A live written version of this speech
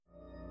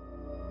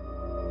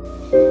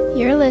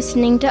You're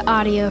listening to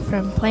audio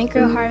from Plank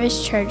Row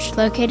Harvest Church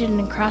located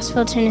in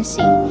Crossville,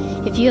 Tennessee.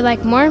 If you'd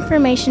like more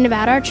information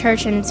about our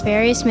church and its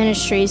various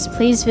ministries,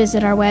 please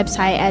visit our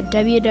website at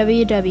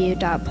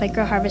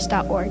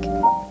www.plankrowharvest.org.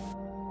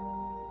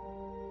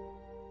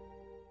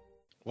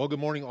 Well, good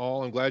morning,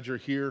 all. I'm glad you're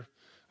here.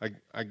 I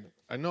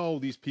know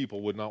these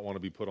people would not want to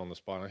be put on the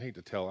spot. I hate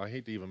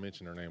to even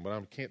mention their name, but I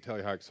can't tell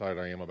you how excited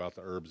I am about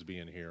the Herbs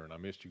being here. And I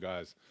missed you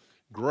guys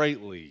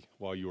greatly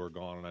while you were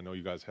gone. And I know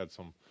you guys had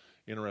some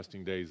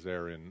interesting days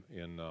there in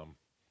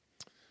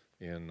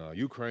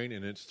Ukraine.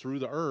 And it's through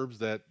the Herbs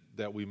that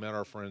we met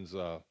our friends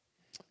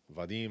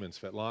Vadim and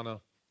Svetlana,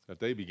 that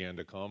they began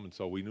to come. And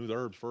so we knew the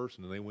Herbs first,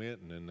 and then they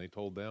went, and then they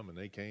told them, and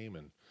they came,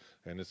 and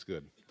it's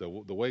good. The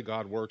way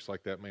God works,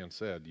 like that man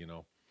said, you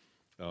know.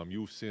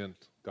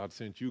 God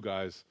sent you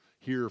guys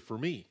here for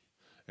me,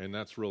 and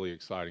that's really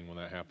exciting when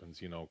that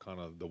happens, you know, kind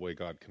of the way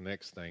God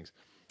connects things.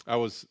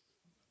 It's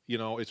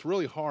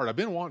really hard. I've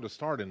been wanting to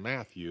start in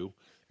Matthew,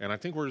 and I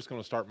think we're just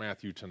going to start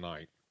Matthew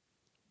tonight.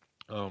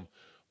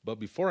 But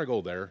before I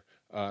go there,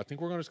 I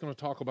think we're just going to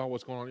talk about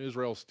what's going on in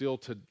Israel still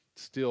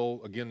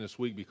again this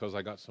week, because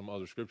I got some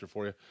other scripture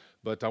for you.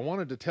 But I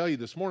wanted to tell you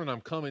this morning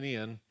I'm coming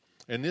in,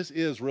 and this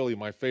is really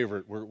my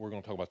favorite. We're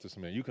going to talk about this in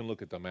a minute. You can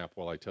look at the map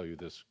while I tell you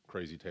this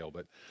crazy tale.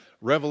 But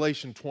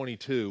Revelation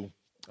 22,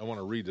 I want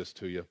to read this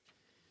to you.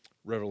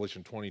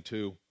 Revelation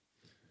 22.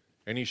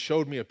 And he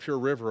showed me a pure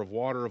river of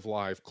water of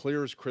life,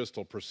 clear as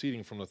crystal,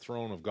 proceeding from the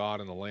throne of God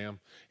and the Lamb.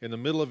 In the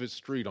middle of its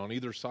street, on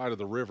either side of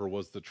the river,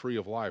 was the tree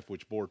of life,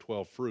 which bore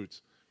 12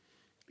 fruits,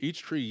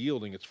 each tree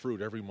yielding its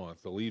fruit every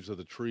month. The leaves of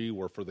the tree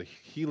were for the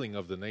healing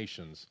of the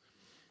nations.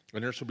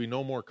 And there shall be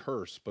no more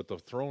curse, but the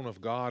throne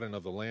of God and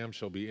of the Lamb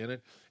shall be in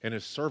it, and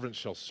his servants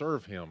shall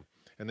serve him.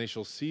 And they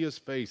shall see his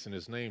face, and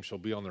his name shall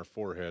be on their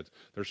foreheads.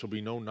 There shall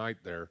be no night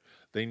there.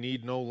 They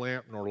need no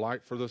lamp nor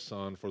light for the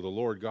sun, for the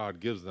Lord God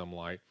gives them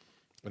light,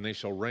 and they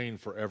shall reign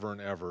forever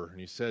and ever. And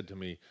he said to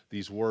me,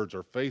 these words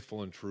are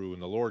faithful and true,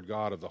 and the Lord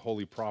God of the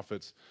holy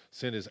prophets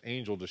sent his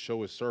angel to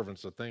show his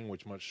servants the thing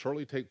which must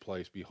shortly take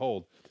place.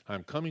 Behold, I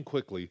am coming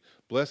quickly.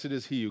 Blessed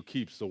is he who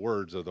keeps the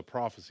words of the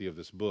prophecy of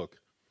this book.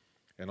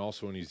 And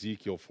also in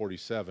Ezekiel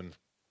 47,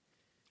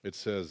 it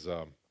says,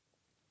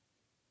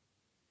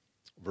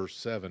 verse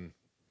 7,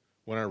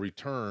 when I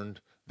returned,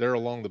 there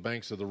along the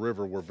banks of the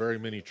river were very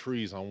many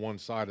trees on one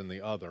side and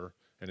the other.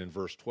 And in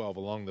verse 12,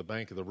 along the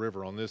bank of the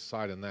river on this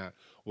side and that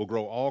will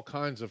grow all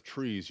kinds of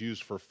trees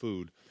used for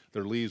food.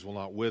 Their leaves will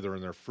not wither,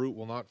 and their fruit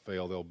will not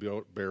fail.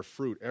 They'll bear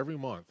fruit every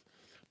month,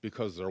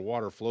 because their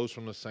water flows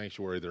from the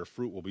sanctuary. Their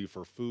fruit will be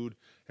for food,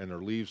 and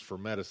their leaves for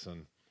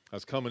medicine. I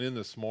was coming in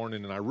this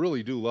morning, and I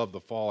really do love the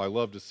fall. I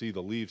love to see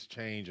the leaves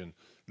change and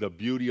the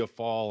beauty of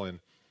fall. And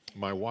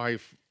my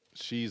wife,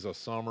 she's a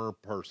summer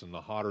person.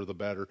 The hotter, the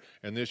better.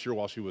 And this year,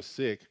 while she was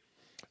sick,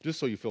 just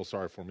so you feel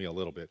sorry for me a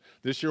little bit,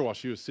 this year while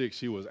she was sick,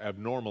 she was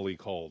abnormally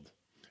cold.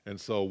 And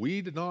so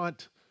we did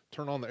not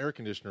turn on the air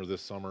conditioner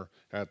this summer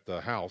at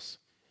the house.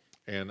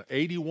 And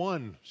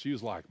 81, she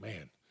was like,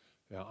 man,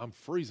 yeah, I'm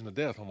freezing to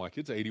death. I'm like,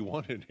 it's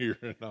 81 in here,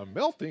 and I'm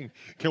melting.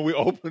 Can we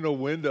open a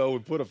window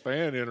and put a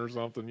fan in or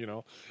something, you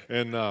know?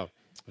 And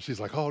she's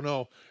like, oh,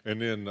 no.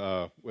 And then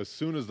as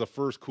soon as the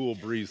first cool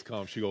breeze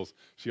comes, she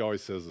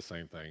always says the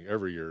same thing.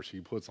 Every year she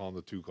puts on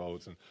the two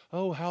coats, and,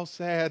 oh, how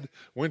sad,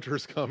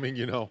 winter's coming,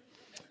 you know?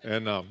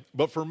 And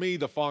but for me,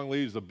 the falling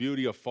leaves, the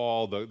beauty of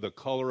fall, the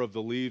color of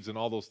the leaves and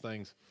all those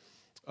things,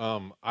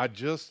 I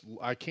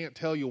can't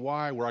tell you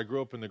why. Where I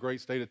grew up in the great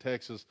state of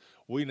Texas,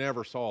 we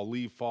never saw a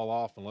leaf fall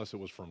off unless it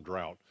was from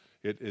drought.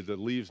 The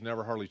leaves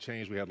never hardly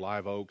changed. We had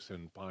live oaks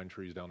and pine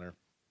trees down there.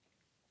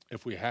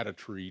 If we had a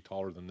tree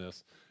taller than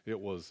this, it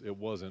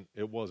wasn't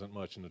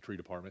much in the tree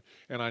department.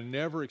 And I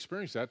never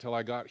experienced that till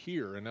I got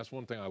here. And that's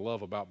one thing I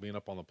love about being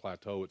up on the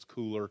plateau. It's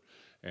cooler,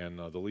 and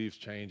the leaves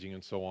changing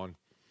and so on.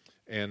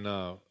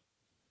 And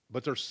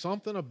but there's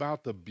something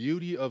about the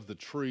beauty of the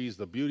trees,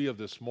 the beauty of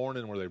this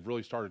morning where they've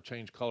really started to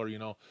change color, you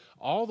know.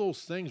 All those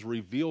things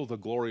reveal the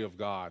glory of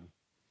God.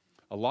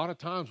 A lot of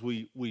times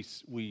we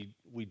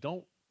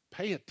don't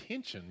pay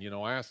attention. You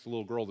know, I asked a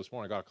little girl this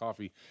morning, I got a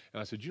coffee,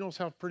 and I said, you notice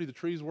how pretty the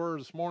trees were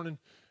this morning?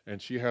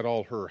 And she had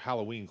all her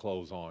Halloween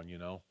clothes on, you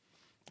know.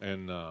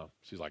 And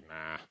she's like,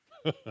 nah.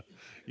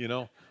 You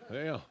know,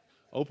 yeah,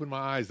 open my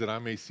eyes that I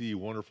may see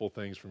wonderful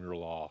things from your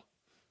law.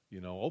 You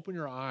know, open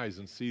your eyes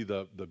and see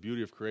the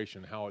beauty of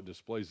creation, how it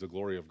displays the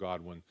glory of God.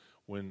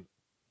 When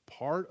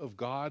part of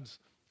God's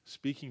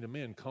speaking to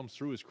men comes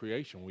through his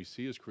creation, we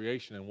see his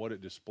creation and what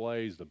it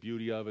displays, the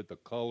beauty of it, the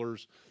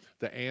colors,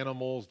 the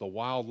animals, the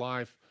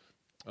wildlife.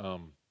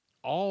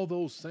 All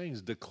those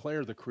things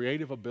declare the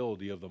creative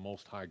ability of the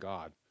Most High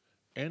God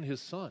and his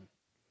Son.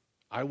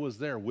 I was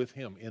there with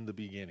him in the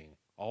beginning.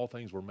 All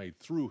things were made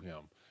through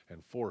him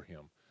and for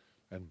him,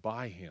 and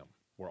by him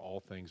were all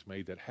things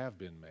made that have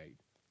been made.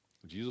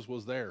 Jesus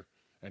was there,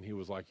 and he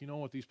was like, you know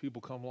what, these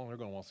people come along, they're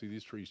going to want to see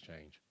these trees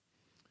change.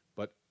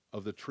 But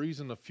of the trees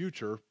in the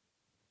future,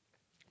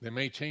 They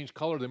may change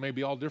color. They may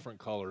be all different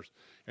colors.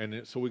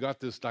 And so we got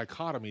this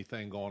dichotomy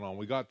thing going on.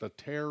 We got the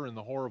terror and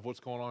the horror of what's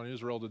going on in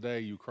Israel today,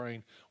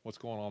 Ukraine, what's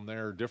going on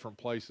there, different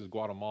places,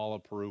 Guatemala,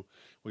 Peru.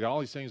 We got all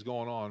these things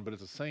going on, but at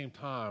the same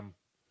time,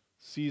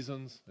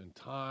 seasons and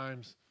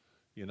times,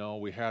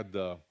 we had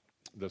the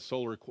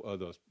solar,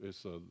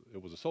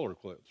 it was a solar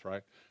eclipse,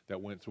 right?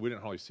 That went through. We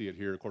didn't hardly see it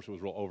here. Of course, it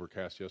was real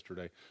overcast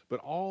yesterday. But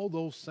all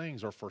those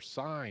things are for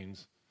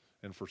signs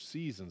and for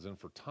seasons and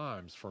for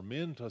times, for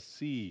men to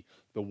see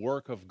the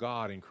work of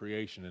God in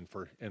creation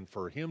and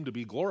for Him to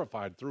be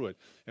glorified through it.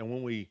 And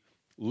when we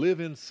live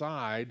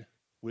inside,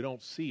 we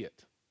don't see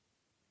it.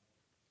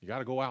 You got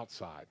to go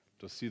outside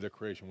to see the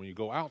creation. When you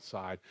go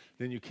outside,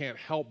 then you can't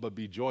help but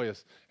be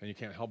joyous, and you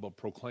can't help but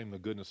proclaim the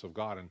goodness of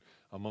God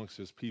amongst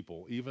His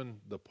people. Even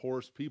the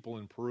poorest people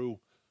in Peru,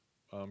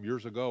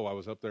 years ago, I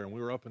was up there, and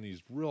we were up in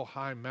these real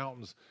high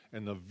mountains,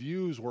 and the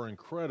views were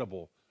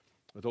incredible.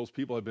 But those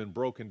people had been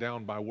broken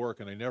down by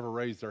work, and they never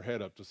raised their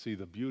head up to see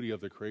the beauty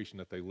of the creation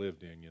that they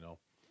lived in,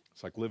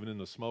 It's like living in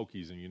the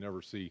Smokies, and you never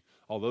see,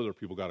 all the other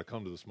people got to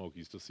come to the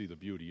Smokies to see the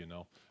beauty,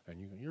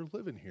 And you're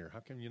living here.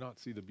 How can you not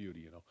see the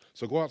beauty,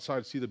 So go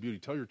outside, see the beauty.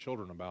 Tell your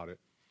children about it.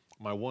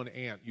 My one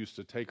aunt used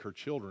to take her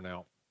children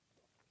out,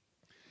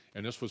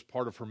 and this was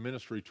part of her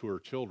ministry to her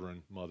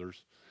children,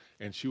 mothers,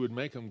 and she would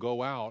make them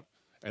go out,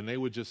 and they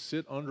would just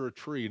sit under a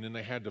tree, and then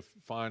they had to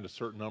find a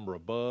certain number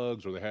of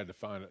bugs, or they had to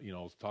find,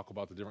 talk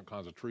about the different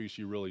kinds of trees.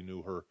 She really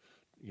knew her,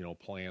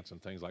 plants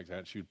and things like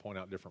that. She would point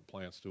out different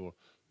plants to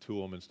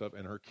them and stuff.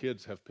 And her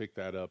kids have picked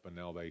that up, and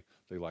now they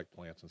like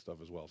plants and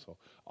stuff as well. So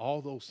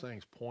all those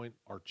things point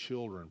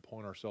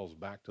ourselves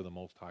back to the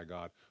Most High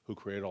God who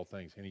created all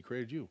things, and He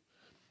created you.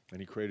 And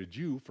He created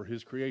you for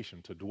His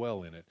creation, to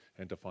dwell in it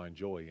and to find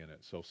joy in it.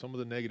 So some of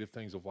the negative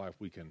things of life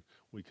we can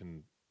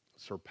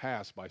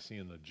surpass by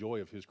seeing the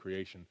joy of His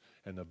creation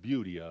and the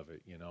beauty of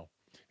it,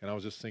 And I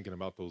was just thinking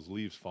about those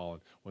leaves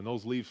falling. When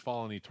those leaves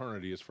fall in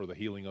eternity, it's for the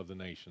healing of the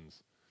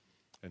nations.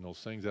 And those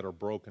things that are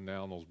broken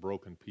down, those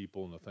broken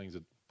people, and the things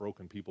that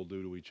broken people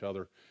do to each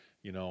other,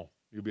 you'll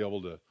be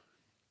able to,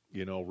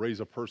 raise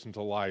a person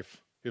to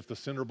life. If the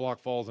cinder block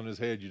falls on his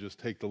head, you just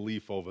take the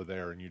leaf over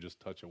there and you just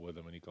touch it with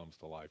him, and he comes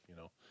to life,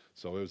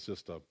 So it was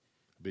just a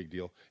big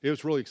deal. It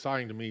was really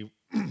exciting to me,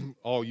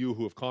 all you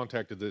who have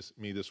contacted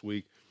me this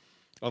week,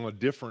 on the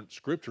different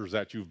scriptures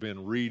that you've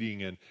been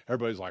reading, and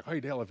everybody's like, hey,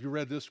 Dale, have you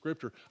read this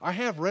scripture? I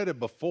have read it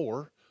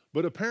before,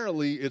 but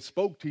apparently it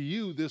spoke to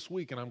you this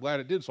week, and I'm glad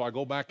it did, so I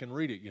go back and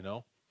read it,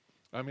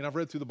 I mean, I've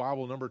read through the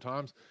Bible a number of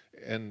times,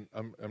 and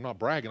I'm not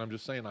bragging, I'm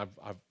just saying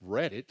I've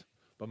read it,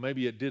 but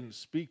maybe it didn't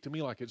speak to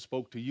me like it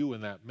spoke to you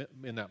in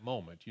that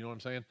moment, you know what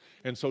I'm saying?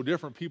 And so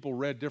different people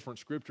read different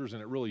scriptures,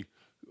 and it really,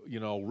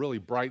 really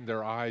brightened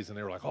their eyes, and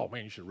they were like, oh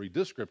man, you should read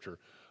this scripture.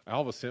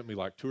 Alva sent me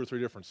like 2 or 3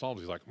 different psalms.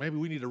 He's like, maybe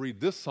we need to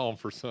read this psalm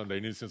for Sunday.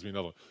 And he sends me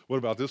another one. What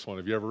about this one?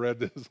 Have you ever read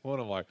this one?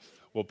 I'm like,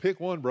 well, pick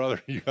one,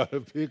 brother. You got to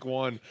pick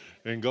one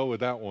and go with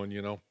that one,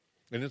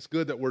 And it's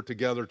good that we're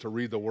together to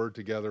read the Word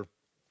together.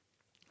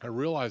 I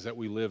realize that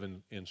we live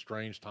in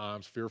strange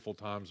times, fearful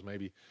times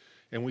maybe,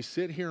 and we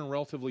sit here in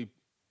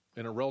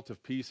a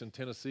relative peace in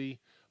Tennessee.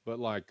 But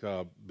like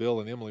Bill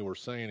and Emily were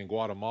saying in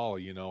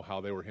Guatemala,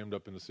 how they were hemmed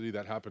up in the city.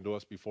 That happened to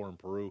us before in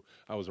Peru.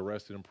 I was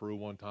arrested in Peru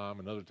one time.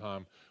 Another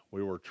time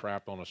we were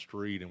trapped on a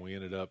street, and we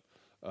ended up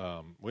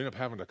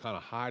having to kind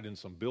of hide in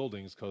some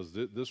buildings because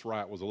this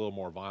riot was a little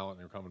more violent,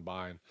 and they were coming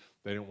by, and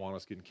they didn't want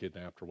us getting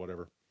kidnapped or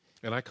whatever.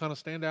 And I kind of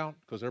stand out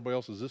because everybody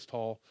else is this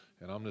tall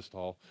and I'm this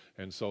tall.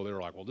 And so they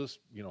were like, well, this,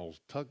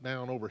 tuck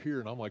down over here.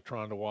 And I'm like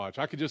trying to watch.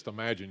 I could just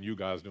imagine you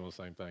guys doing the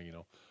same thing,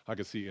 I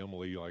could see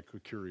Emily like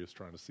curious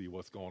trying to see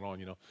what's going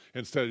on,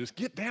 Instead of just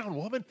get down,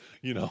 woman,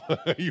 you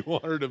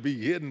want her to be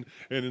hidden.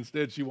 And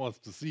instead she wants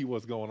to see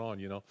what's going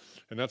on,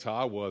 And that's how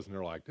I was. And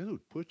they're like, dude,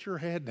 put your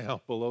head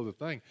down below the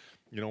thing.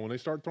 When they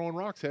start throwing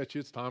rocks at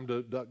you, it's time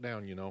to duck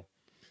down,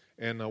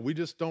 And we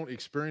just don't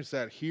experience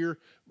that here.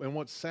 And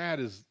what's sad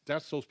is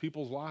that's those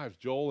people's lives.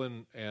 Joel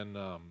and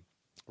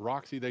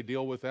Roxy, they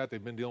deal with that.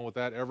 They've been dealing with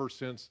that ever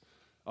since,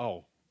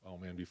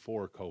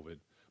 before COVID.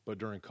 But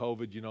during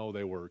COVID,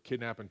 they were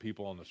kidnapping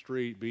people on the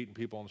street, beating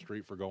people on the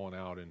street for going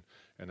out and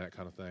that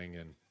kind of thing.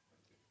 And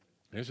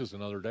it's just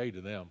another day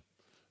to them.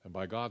 And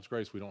by God's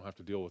grace, we don't have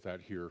to deal with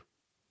that here,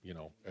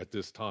 at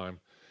this time,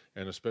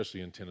 and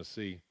especially in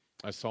Tennessee.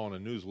 I saw in a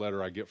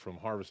newsletter I get from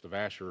Harvest of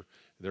Asher.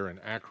 They're in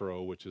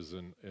Akro, which is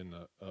in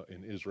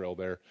Israel.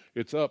 There,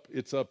 it's up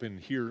in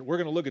here. We're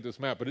going to look at this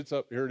map, but it's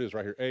up here. It is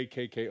right here.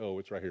 AKKO.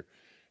 It's right here,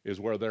 is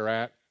where they're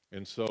at.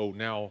 And so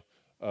now,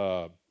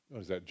 what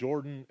is that?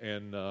 Jordan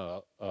and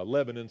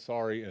Lebanon,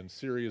 and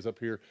Syria is up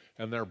here,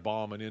 and they're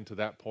bombing into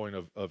that point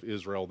of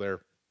Israel there.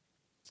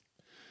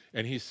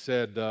 And he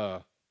said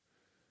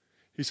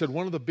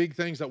one of the big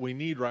things that we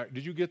need. Right?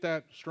 Did you get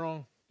that,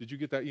 Strong? Did you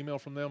get that email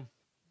from them?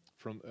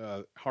 From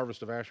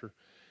Harvest of Asher,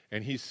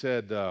 and he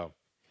said one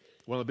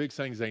of the big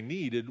things they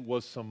needed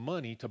was some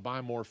money to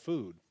buy more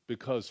food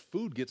because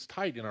food gets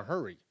tight in a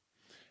hurry.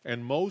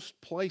 And most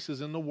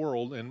places in the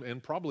world,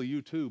 and probably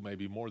you too,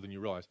 maybe more than you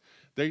realize,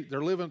 they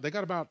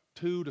got about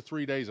 2 to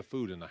 3 days of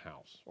food in the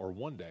house, or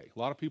one day. A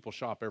lot of people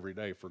shop every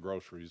day for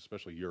groceries,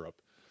 especially Europe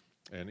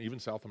and even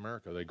South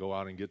America. They go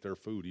out and get their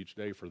food each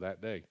day for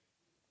that day.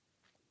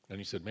 And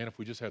he said, man, if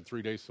we just had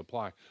 3 days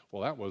supply,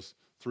 well, that was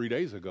 3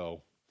 days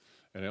ago,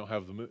 and they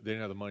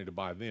didn't have the money to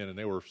buy then, and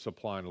they were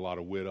supplying a lot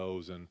of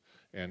widows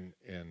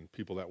and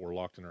people that were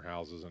locked in their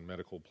houses and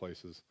medical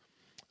places.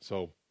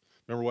 So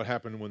remember what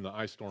happened when the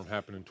ice storm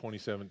happened in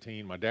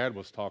 2017? My dad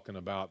was talking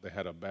about they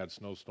had a bad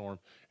snowstorm,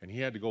 and he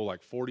had to go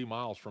like 40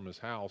 miles from his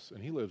house,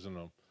 and he lives in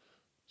a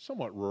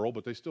somewhat rural,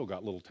 but they still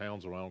got little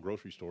towns around,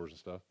 grocery stores and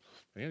stuff.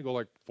 And he had to go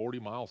like 40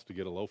 miles to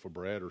get a loaf of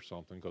bread or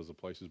something because the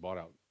place is bought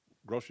out.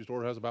 Grocery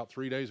store has about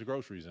 3 days of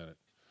groceries in it.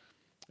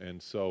 And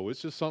so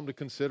it's just something to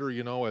consider,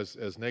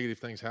 as negative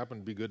things happen.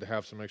 It'd be good to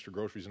have some extra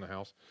groceries in the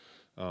house.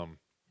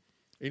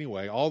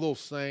 Anyway, all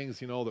those things,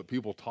 that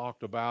people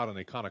talked about and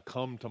they kind of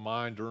come to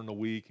mind during the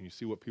week, and you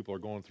see what people are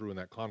going through in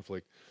that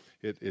conflict,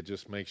 it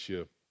just makes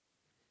you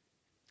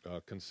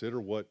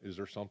consider, is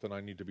there something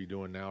I need to be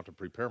doing now to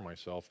prepare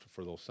myself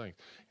for those things?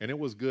 And it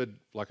was good,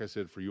 like I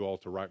said, for you all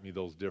to write me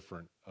those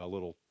different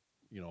little,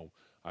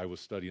 I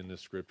was studying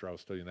this scripture, I was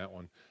studying that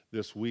one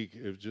this week.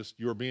 It was just,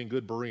 you're being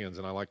good Bereans,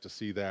 and I like to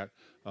see that,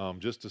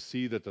 just to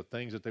see that the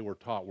things that they were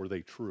taught, were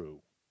they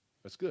true?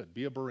 That's good.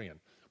 Be a Berean.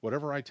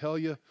 Whatever I tell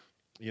you,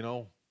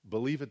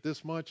 believe it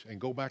this much and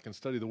go back and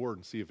study the Word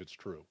and see if it's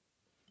true.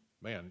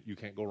 Man, you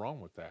can't go wrong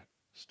with that.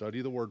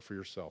 Study the Word for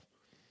yourself.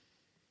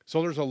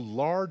 So there's a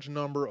large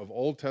number of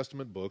Old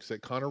Testament books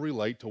that kind of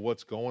relate to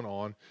what's going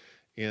on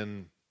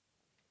in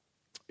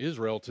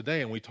Israel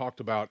today. And we talked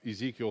about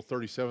Ezekiel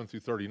 37 through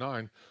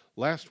 39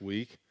 last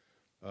week.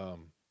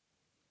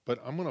 But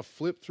I'm going to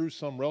flip through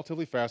some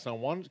relatively fast. And I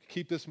want to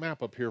keep this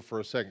map up here for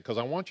a second because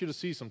I want you to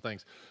see some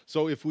things.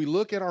 So if we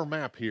look at our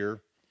map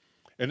here,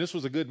 and this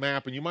was a good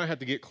map, and you might have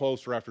to get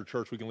closer after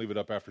church. We can leave it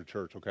up after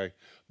church, okay?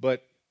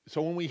 But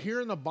so when we hear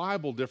in the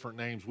Bible different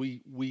names,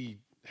 we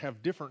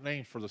have different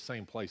names for the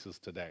same places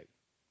today,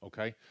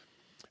 okay?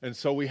 And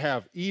so we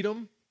have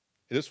Edom.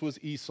 This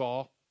was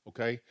Esau,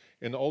 okay?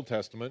 In the Old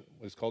Testament,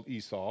 it's called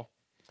Esau.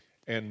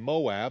 And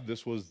Moab,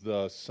 this was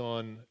the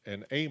son,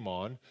 and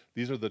Ammon.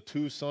 These are the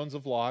two sons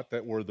of Lot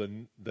that were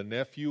the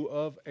nephew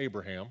of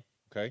Abraham,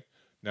 okay?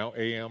 Now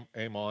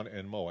Ammon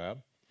and Moab.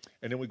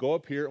 And then we go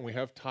up here and we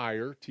have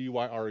Tyre,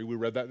 Tyre. We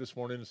read that this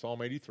morning in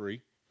Psalm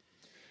 83.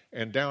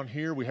 And down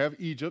here we have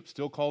Egypt,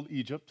 still called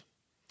Egypt.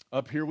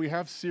 Up here we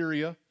have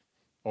Syria,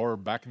 or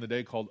back in the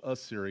day called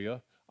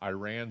Assyria.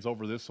 Iran's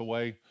over this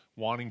way,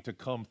 wanting to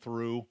come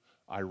through.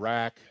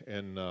 Iraq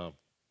and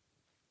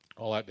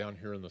all that down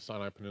here in the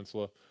Sinai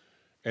Peninsula.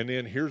 And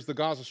then here's the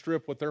Gaza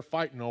Strip, what they're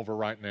fighting over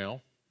right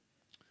now.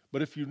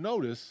 But if you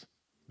notice,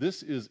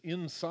 this is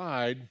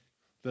inside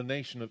the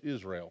nation of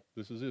Israel.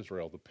 This is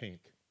Israel, the pink.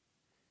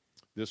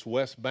 This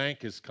West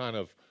Bank is kind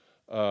of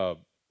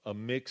a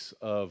mix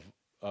of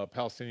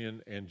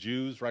Palestinian and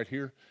Jews right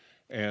here.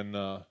 And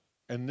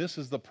this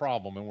is the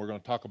problem, and we're going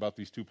to talk about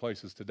these two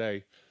places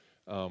today,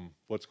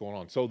 what's going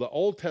on. So the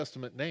Old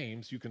Testament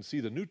names, you can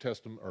see the New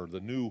Testament, or the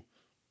new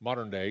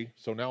modern day.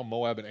 So now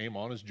Moab and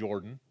Ammon is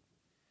Jordan,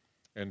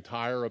 and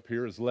Tyre up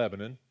here is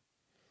Lebanon,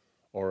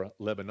 or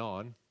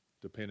Lebanon,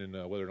 depending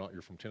whether or not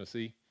you're from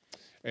Tennessee,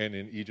 and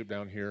in Egypt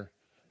down here.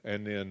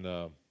 And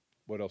then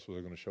what else was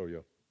I going to show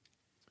you?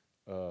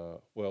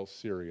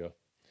 Syria.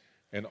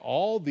 And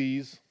all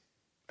these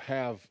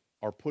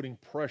are putting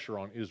pressure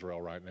on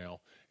Israel right now.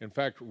 In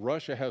fact,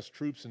 Russia has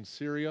troops in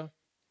Syria.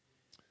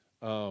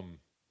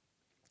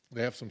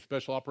 They have some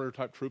special operator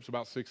type troops,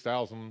 about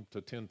 6,000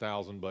 to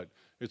 10,000, but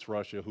it's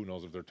Russia. Who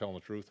knows if they're telling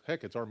the truth?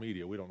 Heck, it's our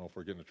media. We don't know if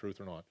we're getting the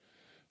truth or not.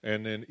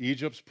 And then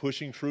Egypt's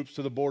pushing troops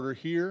to the border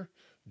here.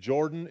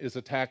 Jordan is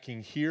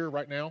attacking here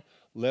right now.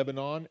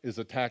 Lebanon is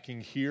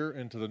attacking here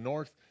into the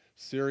north.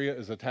 Syria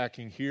is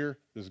attacking here.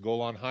 This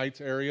Golan Heights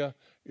area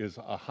is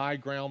a high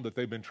ground that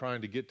they've been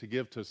trying to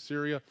give to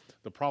Syria.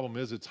 The problem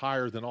is it's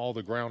higher than all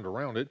the ground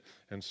around it.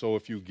 And so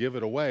if you give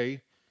it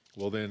away,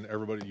 well, then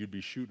you'd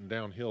be shooting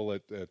downhill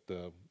at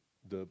the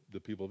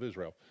people of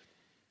Israel.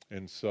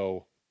 And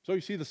so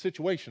you see the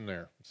situation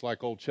there. It's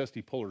like old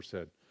Chesty Puller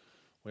said.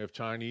 We have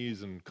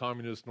Chinese and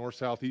communists, north,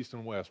 south, east,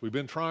 and west. We've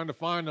been trying to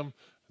find them,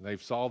 and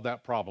they've solved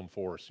that problem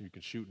for us. You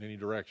can shoot in any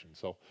direction.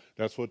 So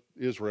that's what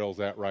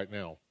Israel's at right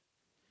now.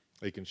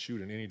 They can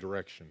shoot in any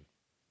direction.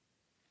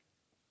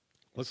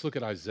 Let's look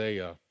at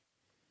Isaiah.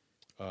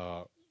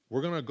 We're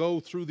going to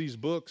go through these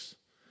books,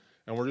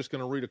 and we're just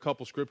going to read a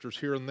couple scriptures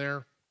here and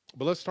there.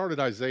 But let's start at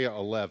Isaiah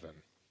 11.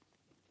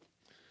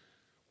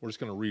 We're just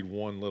going to read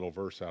one little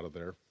verse out of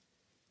there.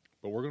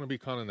 But we're going to be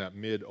kind of in that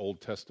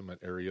mid-Old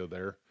Testament area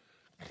there.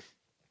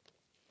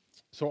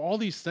 So all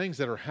these things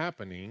that are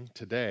happening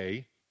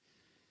today,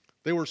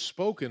 they were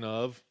spoken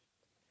of.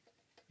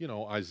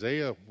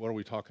 Isaiah, what are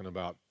we talking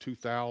about?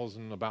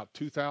 About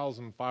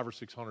 2,500 or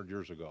 600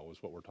 years ago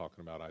is what we're talking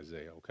about,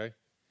 Isaiah, okay?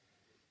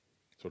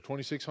 So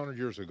 2,600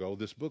 years ago,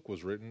 this book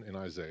was written in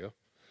Isaiah.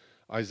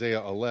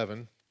 Isaiah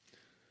 11,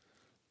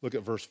 look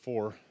at verse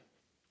 4.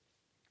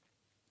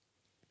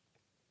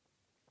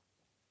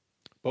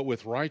 But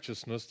with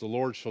righteousness the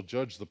Lord shall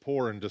judge the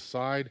poor and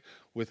decide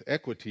with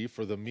equity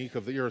for the meek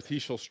of the earth. He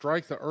shall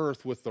strike the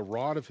earth with the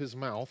rod of his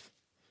mouth,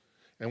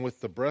 and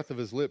with the breath of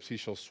his lips he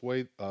shall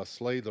slay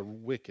the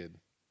wicked.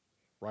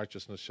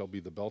 Righteousness shall be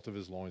the belt of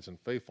his loins, and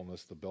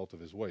faithfulness the belt of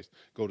his waist.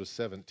 Go to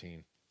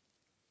 17.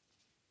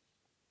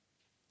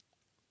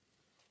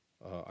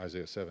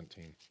 Isaiah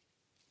 17.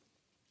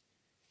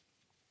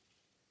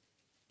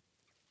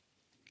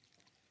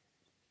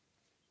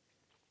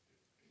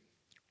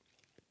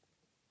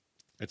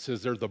 It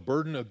says there, the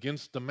burden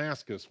against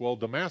Damascus. Well,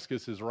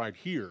 Damascus is right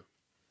here.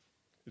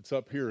 It's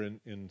up here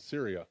in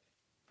Syria.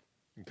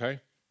 Okay?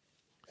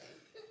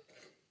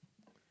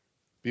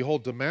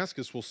 Behold,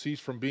 Damascus will cease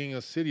from being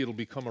a city. It'll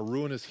become a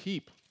ruinous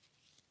heap.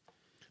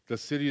 The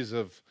cities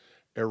of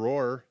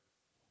Eror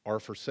are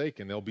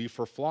forsaken. They'll be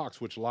for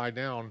flocks which lie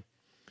down,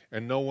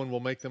 and no one will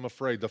make them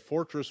afraid. The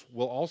fortress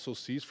will also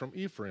cease from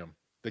Ephraim.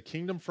 The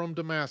kingdom from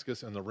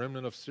Damascus and the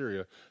remnant of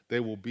Syria, they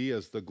will be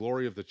as the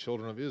glory of the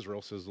children of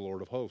Israel, says the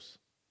Lord of hosts.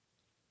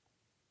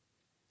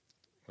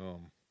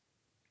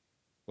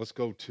 Let's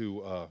go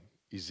to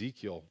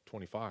Ezekiel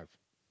 25.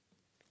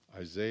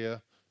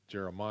 Isaiah,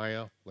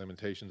 Jeremiah,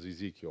 Lamentations,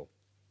 Ezekiel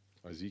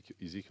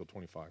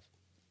 25.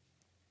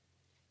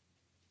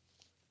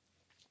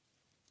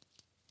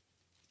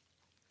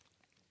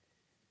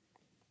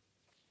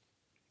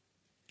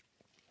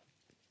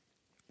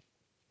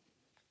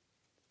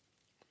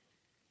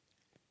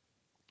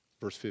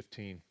 Verse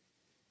 15.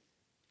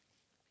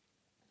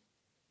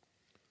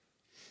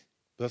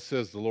 Thus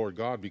says the Lord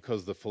God,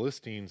 because the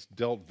Philistines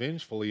dealt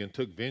vengefully and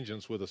took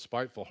vengeance with a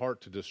spiteful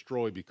heart to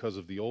destroy because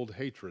of the old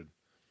hatred.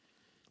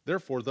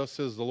 Therefore, thus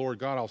says the Lord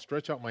God, I'll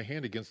stretch out my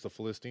hand against the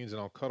Philistines,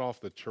 and I'll cut off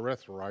the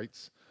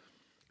Cherethites,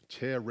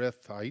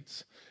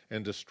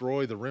 and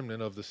destroy the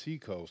remnant of the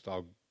seacoast.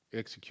 I'll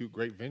execute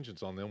great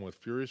vengeance on them with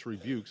furious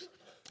rebukes,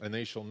 and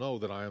they shall know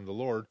that I am the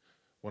Lord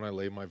when I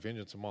lay my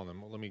vengeance upon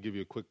them. Let me give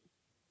you a quick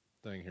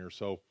thing here.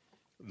 So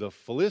the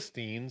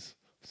Philistines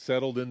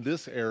settled in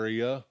this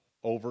area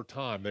over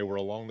time. They were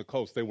along the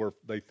coast.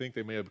 They think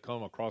they may have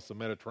come across the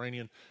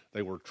Mediterranean.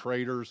 They were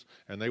traders,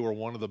 and they were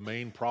one of the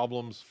main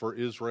problems for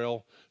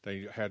Israel.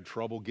 They had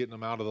trouble getting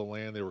them out of the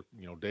land. They were,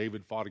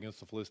 David fought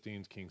against the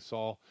Philistines, King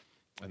Saul,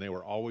 and they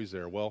were always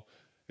there. Well,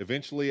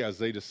 eventually, as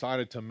they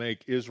decided to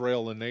make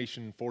Israel a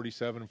nation,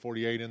 47 and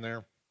 48 in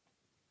there,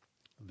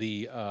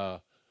 they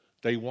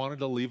wanted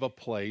to leave a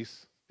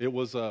place. It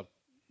was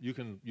you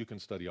can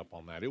study up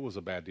on that. It was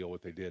a bad deal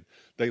what they did.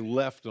 They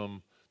left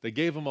them. They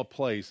gave them a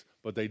place,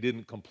 but they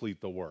didn't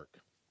complete the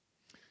work.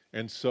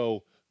 And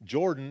so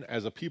Jordan,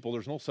 as a people,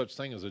 there's no such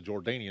thing as a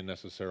Jordanian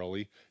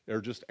necessarily. They're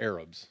just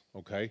Arabs,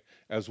 okay?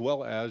 As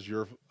well as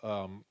your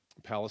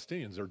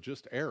Palestinians. They're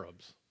just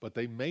Arabs. But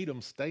they made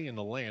them stay in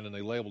the land, and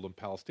they labeled them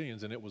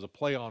Palestinians, and it was a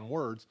play on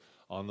words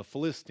on the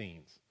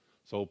Philistines.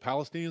 So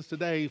Palestinians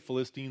today,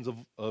 Philistines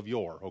of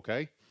yore,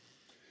 okay?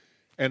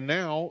 And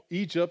now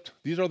Egypt,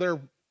 these are their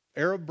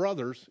Arab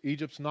brothers.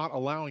 Egypt's not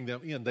allowing them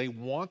in. They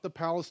want the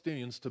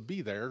Palestinians to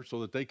be there so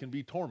that they can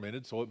be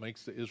tormented, so it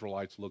makes the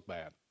Israelites look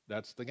bad.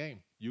 That's the game.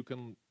 You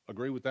can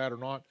agree with that or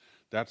not.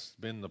 That's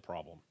been the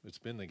problem. It's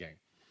been the game.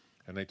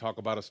 And they talk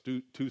about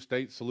a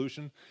two-state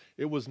solution.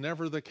 It was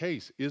never the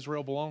case.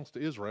 Israel belongs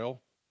to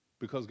Israel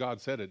because God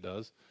said it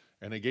does,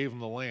 and they gave them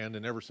the land,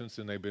 and ever since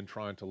then they've been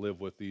trying to live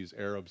with these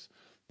Arabs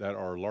that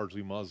are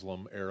largely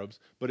Muslim Arabs.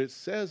 But it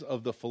says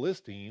of the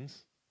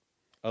Philistines,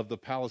 of the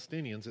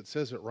Palestinians, it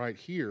says it right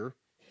here,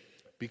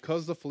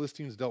 because the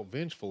Philistines dealt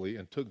vengefully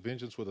and took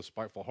vengeance with a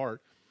spiteful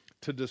heart,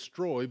 to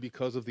destroy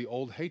because of the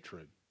old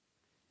hatred.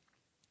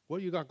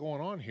 What you got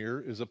going on here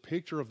is a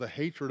picture of the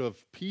hatred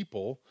of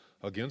people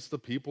against the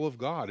people of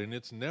God, and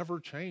it's never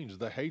changed.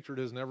 The hatred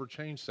has never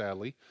changed,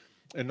 sadly,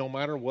 and no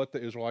matter what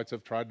the Israelites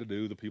have tried to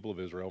do, the people of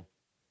Israel,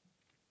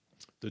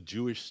 the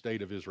Jewish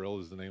state of Israel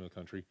is the name of the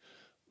country,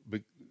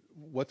 but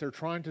what they're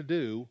trying to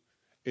do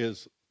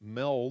is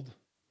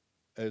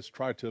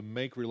try to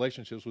make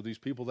relationships with these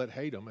people that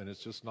hate them, and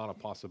it's just not a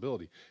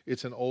possibility.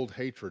 It's an old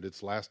hatred.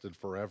 It's lasted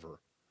forever.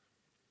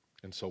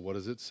 And so what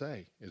does it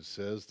say? It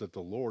says that the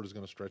Lord is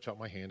going to stretch out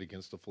my hand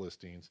against the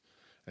Philistines,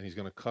 and he's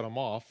going to cut them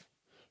off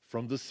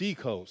from the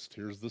seacoast.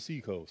 Here's the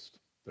seacoast.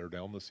 They're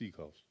down the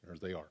seacoast. There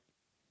they are.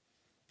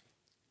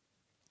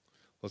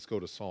 Let's go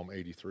to Psalm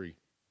 83.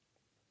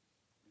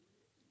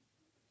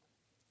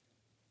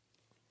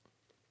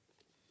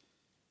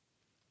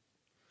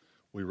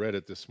 We read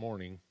it this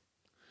morning.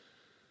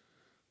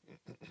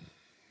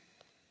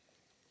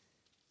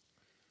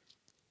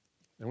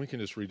 And we can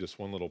just read this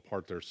one little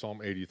part there,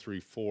 Psalm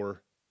 83,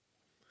 4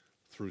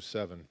 through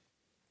 7.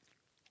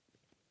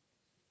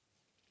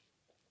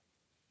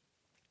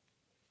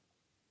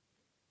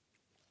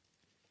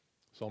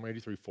 Psalm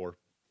 83, 4.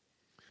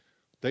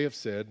 They have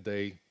said,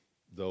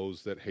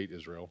 those that hate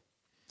Israel,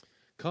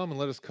 come and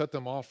let us cut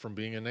them off from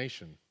being a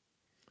nation,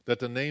 that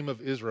the name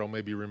of Israel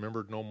may be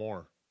remembered no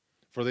more.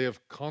 For they have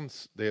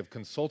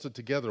consulted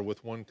together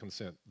with one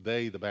consent.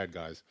 They, the bad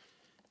guys,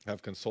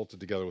 have consulted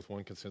together with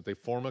one consent. They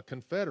form a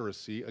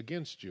confederacy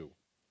against you.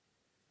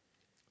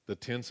 The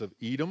tents of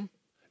Edom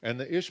and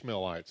the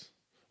Ishmaelites.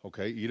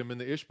 Okay, Edom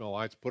and the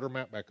Ishmaelites. Put our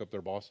map back up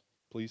there, boss,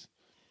 please.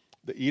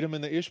 The Edom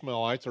and the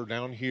Ishmaelites are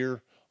down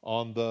here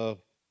on the.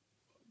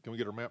 Can we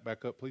get our map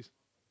back up, please?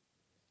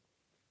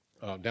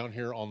 Down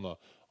here on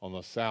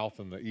the south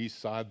and the east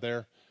side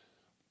there.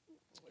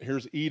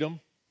 Here's Edom,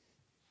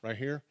 right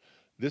here.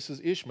 This is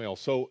Ishmael.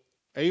 So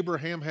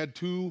Abraham had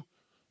two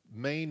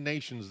main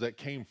nations that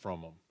came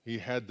from him. He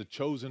had the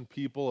chosen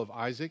people of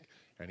Isaac,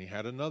 and he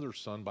had another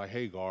son by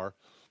Hagar,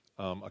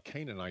 a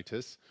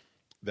Canaanitess,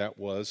 that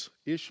was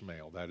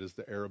Ishmael. That is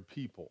the Arab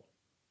people.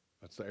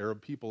 That's the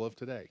Arab people of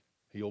today.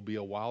 He'll be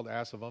a wild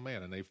ass of a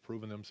man, and they've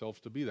proven themselves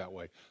to be that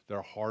way.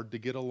 They're hard to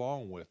get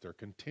along with. They're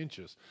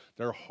contentious.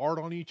 They're hard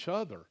on each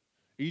other.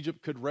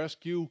 Egypt could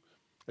rescue,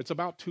 it's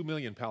about 2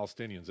 million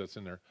Palestinians that's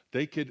in there.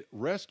 They could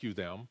rescue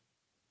them,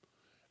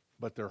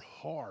 but they're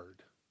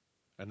hard,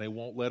 and they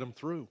won't let them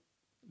through.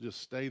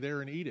 Just stay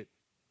there and eat it.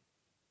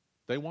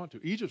 They want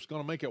to. Egypt's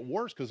going to make it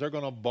worse because they're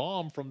going to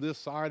bomb from this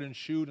side and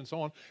shoot and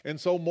so on. And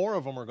so more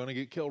of them are going to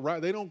get killed.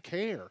 Right? They don't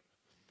care.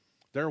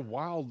 They're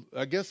wild.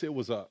 I guess it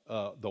was the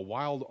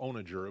wild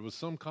onager. It was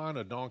some kind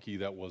of donkey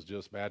that was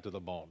just bad to the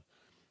bone.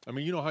 I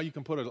mean, you know how you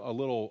can put a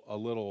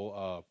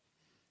little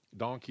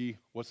donkey,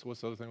 what's the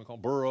other thing we call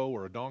it? Burro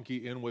or a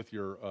donkey in with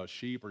your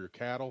sheep or your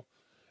cattle,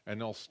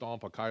 and they'll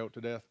stomp a coyote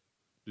to death.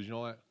 Did you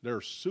know that?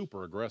 They're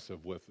super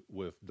aggressive with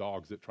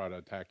dogs that try to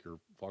attack your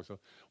flocks.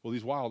 Well,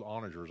 these wild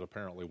onagers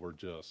apparently were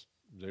just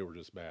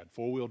bad.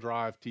 4-wheel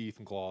drive, teeth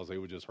and claws, they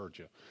would just hurt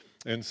you.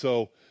 And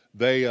so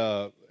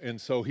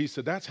he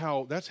said that's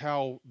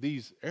how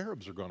these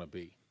Arabs are going to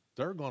be.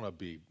 They're going to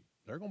be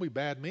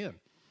bad men.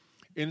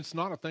 And it's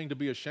not a thing to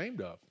be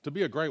ashamed of. To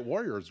be a great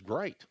warrior is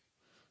great.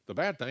 The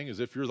bad thing is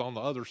if you're on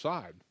the other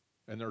side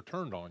and they're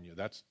turned on you,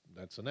 that's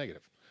a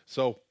negative.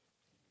 So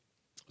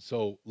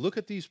look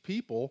at these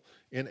people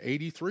in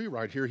 83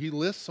 right here. He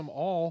lists them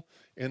all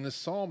in this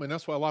psalm, and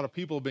that's why a lot of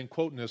people have been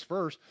quoting this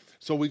verse.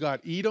 So we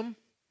got Edom,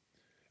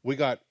 we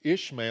got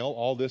Ishmael.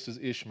 All this is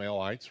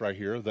Ishmaelites right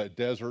here, the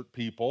desert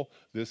people.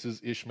 This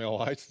is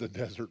Ishmaelites, the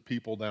desert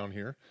people down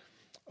here.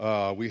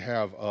 We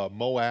have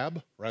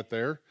Moab right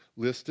there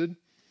listed.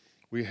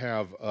 We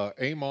have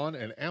Ammon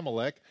and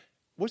Amalek.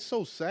 What's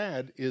so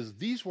sad is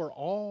these were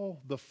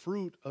all the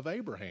fruit of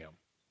Abraham.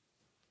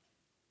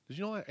 Did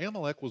you know that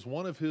Amalek was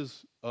one of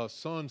his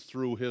sons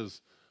through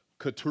his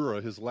Keturah,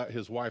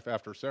 his wife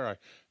after Sarai?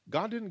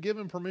 God didn't give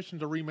him permission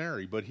to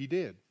remarry, but he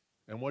did.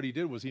 And what he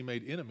did was he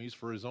made enemies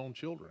for his own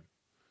children.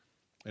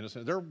 And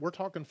we're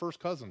talking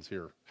first cousins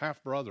here.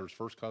 Half brothers,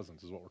 first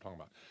cousins is what we're talking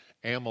about.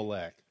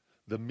 Amalek,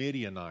 the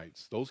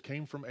Midianites, those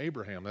came from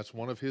Abraham. That's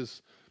one of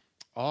his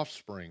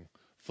offspring.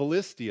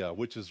 Philistia,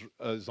 which is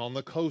on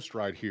the coast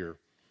right here.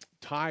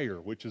 Tyre,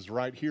 which is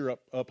right here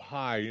up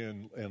high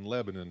in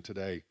Lebanon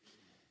today.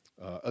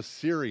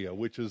 Assyria,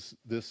 which is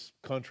this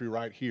country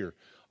right here.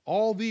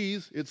 All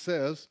these, it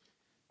says,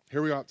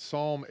 here we got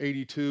Psalm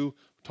 82,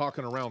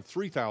 talking around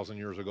 3,000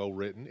 years ago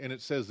written, and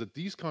it says that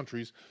these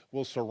countries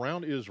will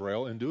surround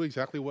Israel and do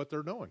exactly what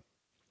they're doing.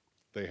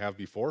 They have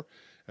before,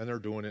 and they're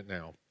doing it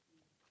now.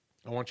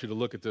 I want you to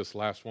look at this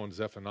last one,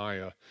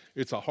 Zephaniah.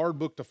 It's a hard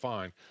book to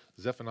find.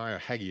 Zephaniah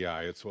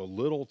Haggai. It's a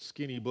little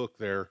skinny book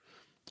there,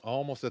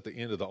 almost at the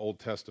end of the Old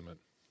Testament.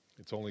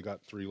 It's only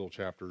got 3 little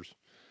chapters,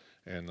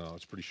 and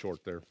it's pretty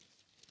short there.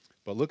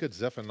 But look at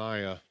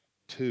Zephaniah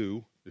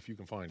 2, if you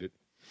can find it.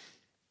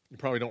 You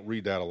probably don't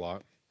read that a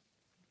lot.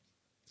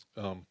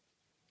 And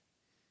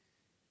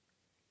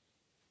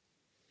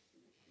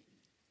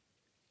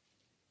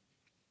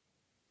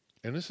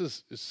this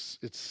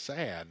it's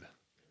sad,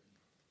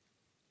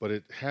 but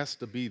it has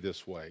to be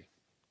this way.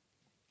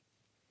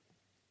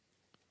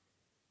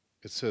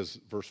 It says,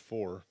 verse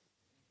 3,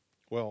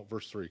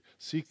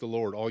 seek the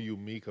Lord, all you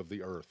meek of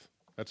the earth.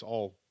 That's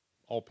all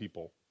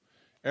people.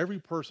 Every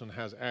person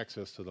has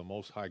access to the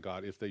Most High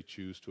God if they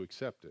choose to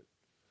accept it.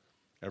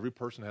 Every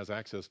person has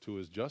access to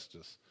his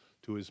justice,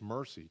 to his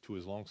mercy, to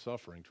his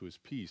long-suffering, to his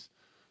peace,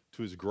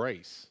 to his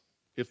grace,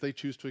 if they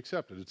choose to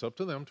accept it. It's up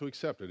to them to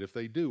accept it. If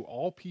they do,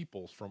 all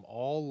peoples from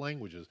all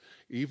languages,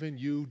 even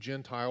you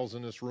Gentiles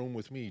in this room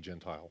with me,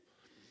 Gentile.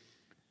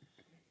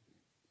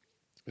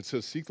 It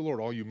says, seek the Lord,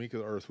 all you meek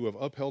of the earth, who have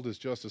upheld his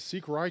justice.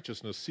 Seek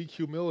righteousness, seek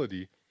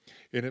humility,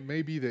 and it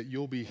may be that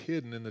you'll be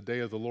hidden in the day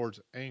of the Lord's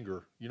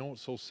anger. You know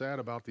what's so sad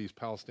about these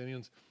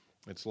Palestinians?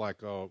 It's like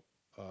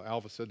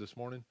Alva said this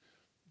morning.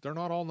 They're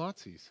not all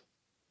Nazis.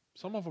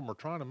 Some of them are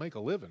trying to make a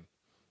living.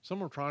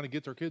 Some are trying to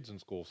get their kids in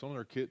school. Some of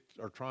their kids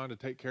are trying to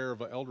take care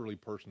of an elderly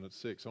person that's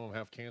sick. Some of them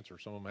have cancer.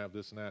 Some of them have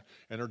this and that.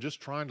 And they're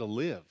just trying to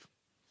live.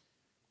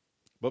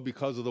 But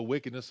because of the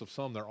wickedness of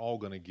some, they're all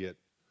going to get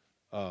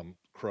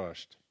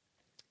crushed.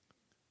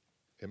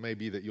 It may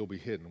be that you'll be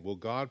hidden. Will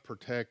God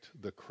protect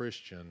the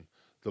Christian,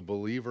 the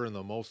believer in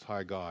the Most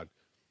High God?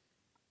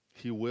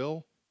 He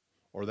will,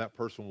 or that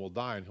person will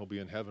die and he'll be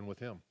in heaven with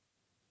him.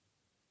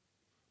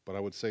 But I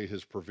would say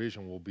his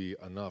provision will be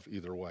enough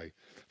either way.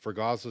 For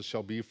Gaza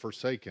shall be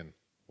forsaken.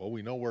 Well,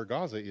 we know where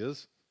Gaza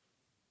is.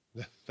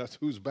 That's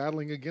who's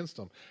battling against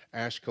them.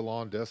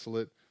 Ashkelon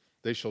desolate.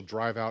 They shall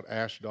drive out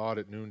Ashdod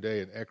at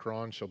noonday, and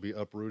Ekron shall be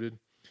uprooted.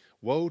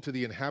 Woe to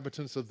the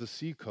inhabitants of the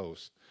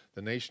seacoast,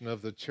 the nation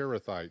of the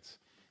Cherethites.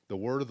 The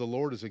word of the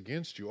Lord is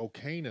against you, O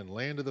Canaan,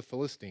 land of the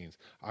Philistines.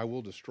 I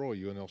will destroy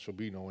you, and there shall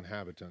be no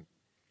inhabitant.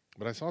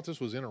 But I thought this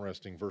was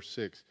interesting, verse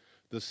 6.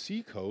 The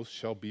seacoast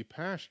shall be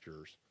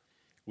pastures,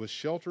 with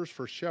shelters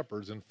for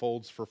shepherds and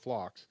folds for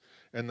flocks.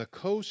 And the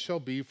coast shall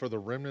be for the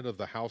remnant of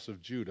the house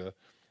of Judah,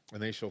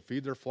 and they shall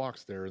feed their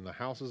flocks there. In the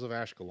houses of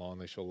Ashkelon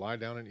they shall lie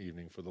down in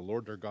evening, for the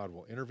Lord their God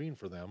will intervene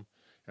for them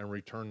and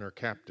return their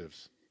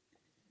captives.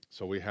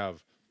 So we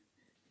have,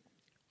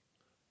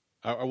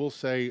 I will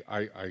say,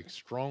 I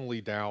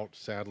strongly doubt,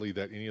 sadly,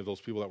 that any of those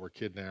people that were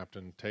kidnapped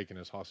and taken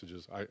as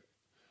hostages,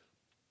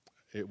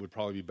 it would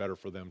probably be better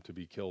for them to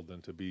be killed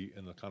than to be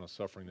in the kind of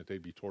suffering that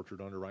they'd be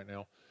tortured under right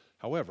now.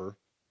 However,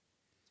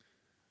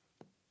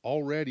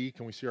 already,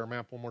 can we see our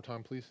map one more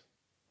time, please?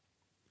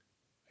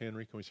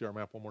 Henry, can we see our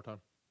map one more time?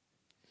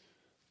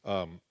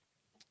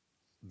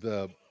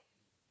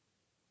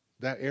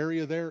 That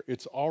area there,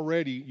 it's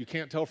already, you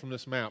can't tell from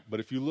this map, but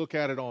if you look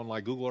at it on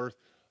like Google Earth,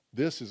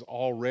 this is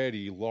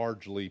already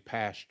largely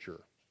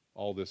pasture,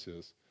 all this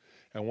is.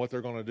 And what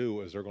they're going to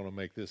do is they're going to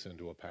make this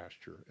into a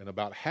pasture. And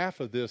about half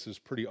of this is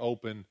pretty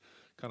open,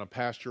 kind of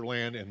pasture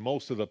land, and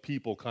most of the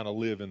people kind of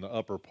live in the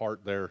upper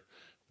part there,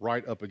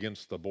 right up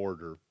against the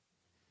border.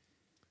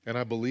 And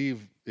I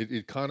believe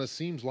it kind of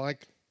seems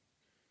like,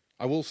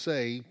 I will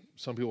say,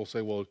 some people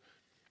say, well,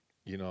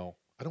 you know,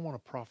 I don't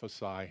want to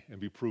prophesy and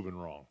be proven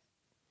wrong.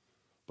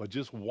 But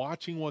just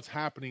watching what's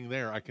happening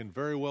there, I can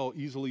very well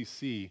easily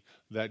see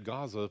that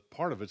Gaza,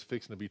 part of it's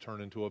fixing to be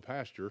turned into a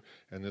pasture,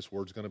 and this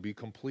word's going to be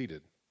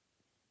completed.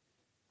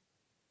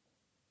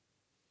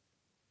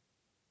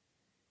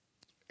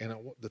 And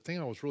the thing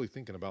I was really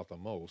thinking about the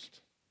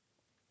most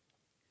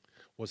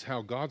was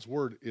how God's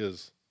word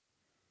is,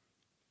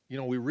 you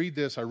know, we read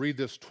this, I read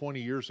this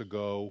 20 years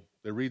ago,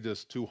 they read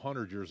this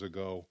 200 years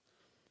ago,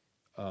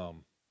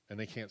 and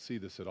they can't see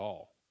this at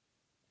all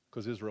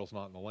because Israel's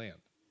not in the land.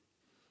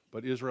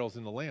 But Israel's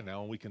in the land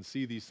now, and we can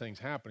see these things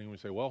happening. We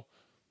say, well,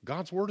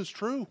 God's word is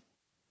true,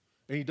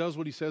 and he does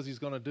what he says he's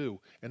going to do.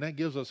 And that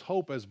gives us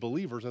hope as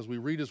believers as we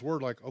read his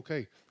word, like,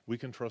 okay, we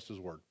can trust his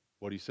word.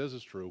 What he says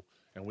is true,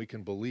 and we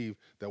can believe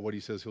that what he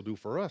says he'll do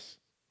for us,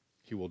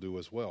 he will do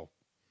as well.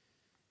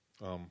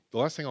 The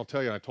last thing I'll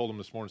tell you, and I told them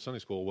this morning in Sunday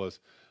school, was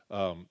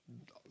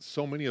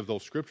so many of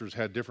those scriptures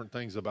had different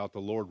things about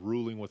the Lord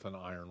ruling with an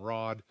iron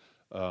rod,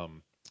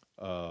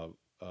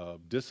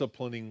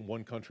 disciplining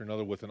one country or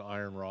another with an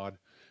iron rod.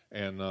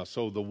 And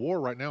so the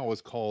war right now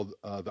is called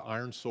the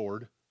Iron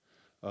Sword.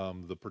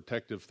 The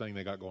protective thing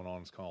they got going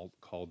on is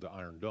called the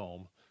Iron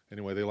Dome.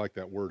 Anyway, they like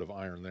that word of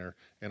iron there.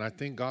 And I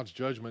think God's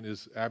judgment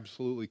is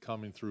absolutely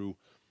coming through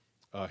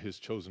his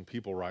chosen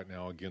people right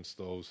now against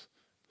those,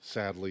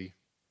 sadly.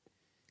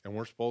 And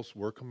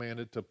we're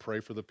commanded to pray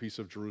for the peace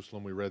of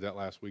Jerusalem. We read that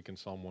last week in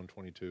Psalm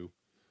 122.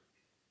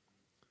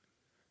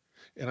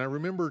 And I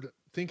remembered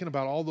thinking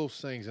about all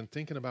those things and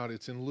thinking about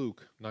it's in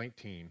Luke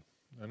 19.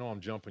 I know I'm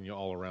jumping you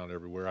all around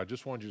everywhere. I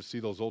just wanted you to see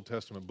those Old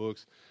Testament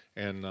books,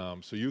 and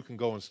so you can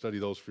go and study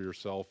those for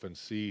yourself and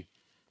see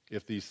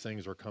if these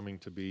things are coming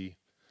to be,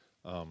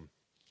 and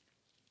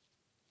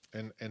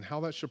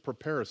how that should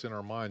prepare us in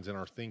our minds and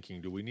our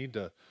thinking. Do we need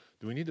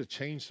to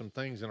change some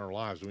things in our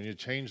lives? Do we need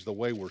to change the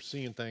way we're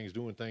seeing things,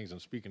 doing things,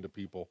 and speaking to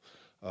people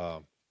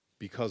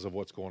because of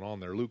what's going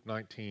on there? Luke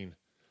 19,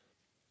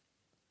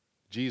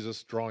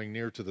 Jesus drawing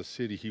near to the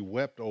city, he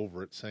wept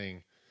over it,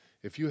 saying,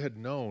 if you had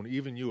known,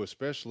 even you,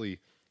 especially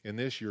in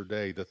this your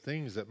day, the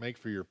things that make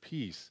for your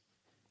peace,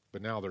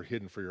 but now they're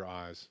hidden from your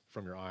eyes.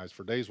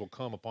 For days will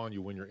come upon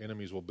you when your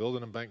enemies will build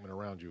an embankment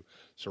around you,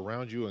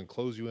 surround you and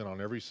close you in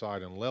on every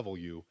side and level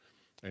you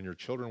and your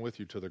children with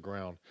you to the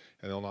ground,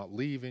 and they'll not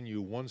leave in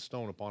you one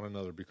stone upon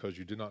another because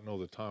you did not know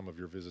the time of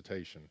your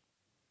visitation.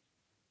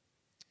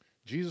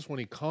 Jesus, when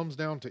he comes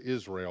down to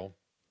Israel,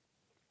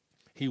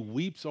 he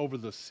weeps over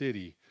the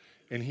city,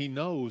 and he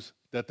knows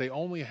that they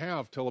only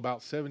have till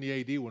about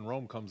 70 AD when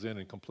Rome comes in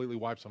and completely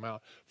wipes them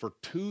out. For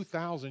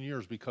 2,000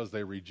 years, because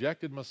they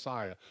rejected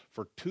Messiah,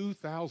 for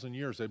 2,000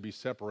 years they'd be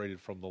separated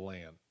from the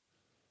land.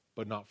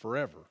 But not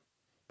forever,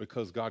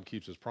 because God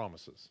keeps his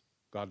promises.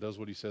 God does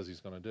what he says he's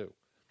going to do.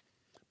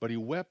 But he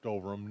wept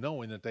over them,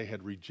 knowing that they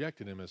had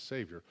rejected him as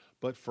Savior.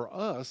 But for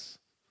us,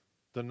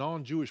 the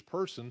non-Jewish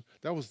person,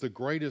 that was the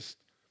greatest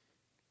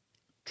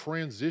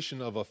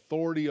transition of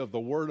authority of the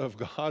Word of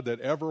God that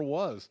ever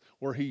was,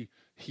 where he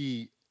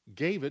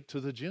gave it to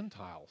the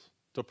Gentiles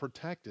to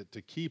protect it, to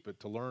keep it,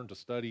 to learn, to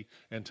study,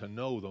 and to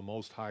know the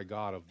Most High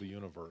God of the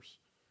universe.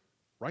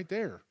 Right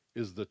there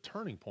is the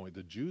turning point.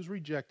 The Jews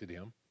rejected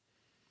him,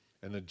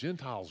 and the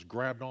Gentiles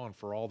grabbed on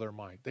for all their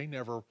might.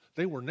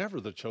 They were never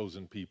the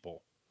chosen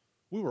people.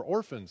 We were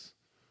orphans.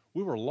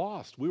 We were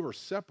lost. We were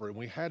separate, and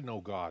we had no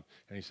God.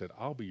 And he said,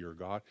 I'll be your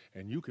God,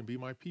 and you can be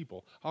my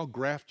people. I'll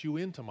graft you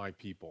into my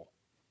people,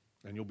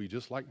 and you'll be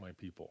just like my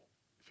people.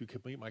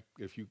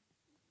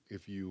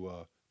 If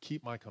you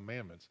keep my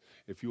commandments,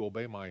 if you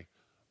obey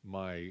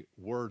my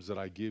words that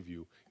I give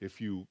you,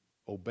 if you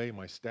obey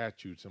my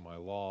statutes and my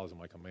laws and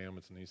my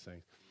commandments and these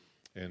things.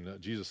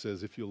 And Jesus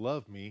says, if you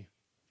love me,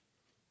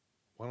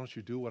 why don't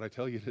you do what I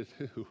tell you to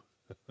do?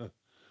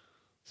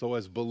 So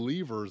as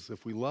believers,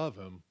 if we love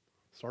him,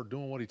 start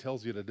doing what he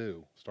tells you to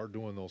do. Start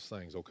doing those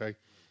things, okay?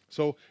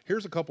 So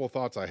here's a couple of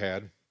thoughts I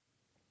had.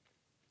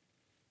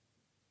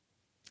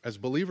 As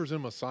believers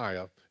in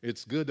Messiah,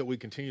 it's good that we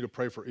continue to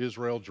pray for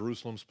Israel,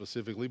 Jerusalem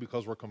specifically,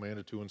 because we're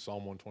commanded to in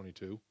Psalm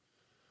 122.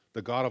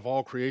 The God of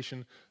all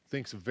creation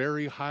thinks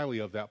very highly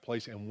of that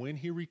place, and when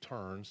he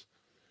returns,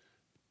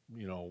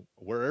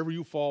 wherever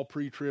you fall,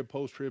 pre-trib,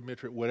 post-trib,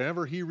 mid-trib,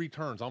 whenever he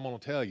returns, I'm going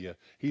to tell you,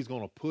 he's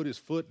going to put his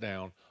foot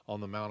down on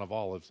the Mount of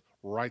Olives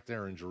right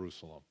there in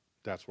Jerusalem.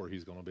 That's where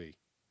he's going to be.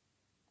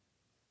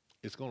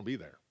 It's going to be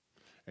there.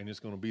 And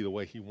it's going to be the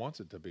way he wants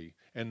it to be.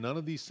 And none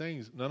of these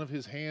things, none of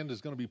his hand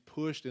is going to be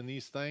pushed in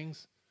these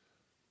things.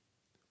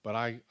 But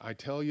I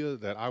tell you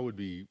that I would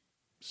be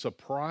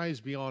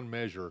surprised beyond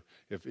measure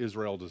if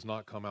Israel does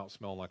not come out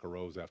smelling like a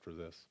rose after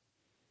this.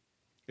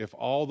 If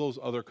all those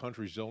other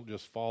countries don't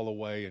just fall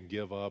away and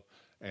give up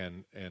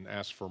and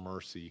ask for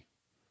mercy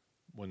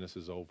when this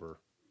is over,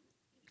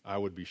 I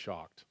would be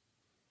shocked.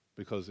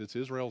 Because it's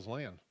Israel's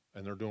land,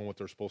 and they're doing what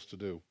they're supposed to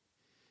do.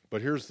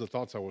 But here's the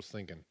thoughts I was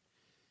thinking.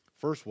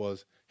 First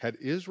was, had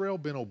Israel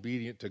been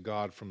obedient to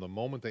God from the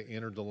moment they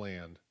entered the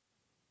land,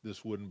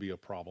 this wouldn't be a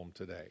problem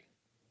today.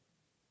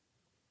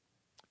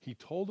 He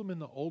told them in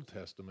the Old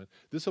Testament,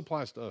 this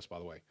applies to us, by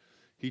the way.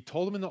 He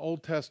told them in the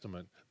Old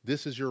Testament,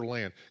 this is your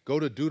land. Go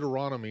to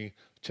Deuteronomy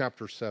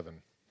chapter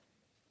 7.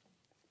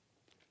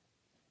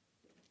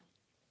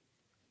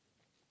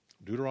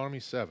 Deuteronomy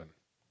 7.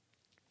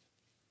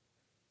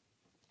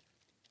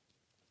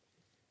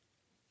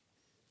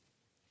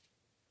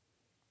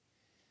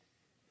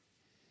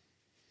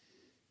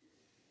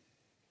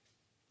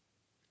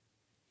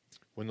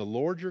 When the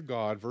Lord your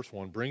God, verse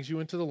 1, brings you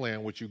into the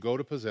land which you go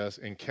to possess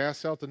and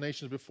casts out the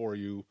nations before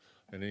you,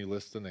 and then he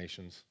lists the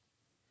nations.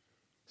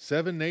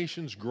 7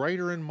 nations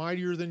greater and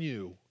mightier than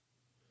you.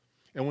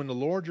 And when the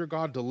Lord your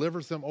God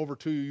delivers them over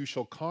to you, you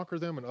shall conquer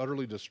them and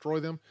utterly destroy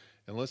them.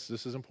 Unless,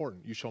 this is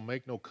important, you shall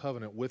make no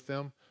covenant with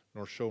them,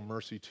 nor show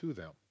mercy to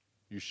them.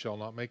 You shall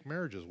not make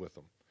marriages with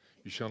them.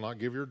 You shall not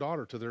give your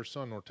daughter to their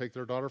son, nor take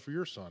their daughter for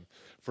your son.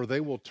 For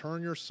they will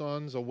turn your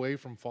sons away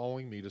from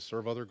following me to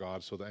serve other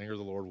gods, so the anger of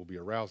the Lord will be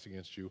aroused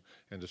against you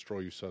and destroy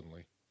you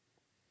suddenly.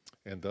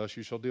 And thus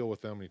you shall deal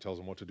with them. And he tells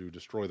them what to do,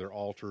 destroy their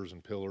altars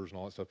and pillars and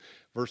all that stuff.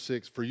 Verse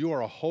 6, for you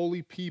are a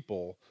holy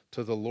people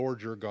to the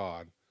Lord your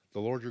God. The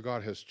Lord your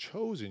God has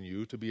chosen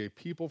you to be a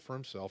people for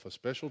himself, a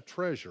special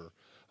treasure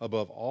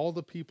above all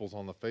the peoples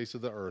on the face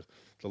of the earth.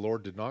 The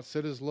Lord did not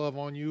set his love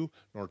on you,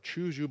 nor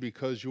choose you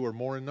because you are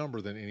more in number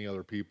than any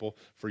other people,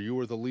 for you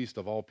are the least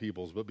of all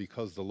peoples, but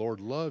because the Lord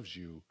loves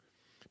you,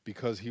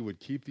 because he would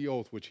keep the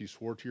oath which he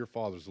swore to your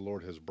fathers. The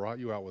Lord has brought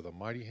you out with a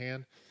mighty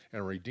hand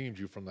and redeemed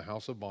you from the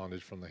house of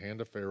bondage, from the hand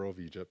of Pharaoh of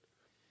Egypt.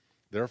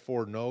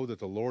 Therefore know that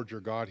the Lord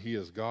your God, he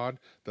is God,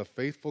 the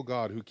faithful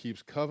God who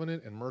keeps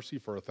covenant and mercy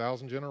for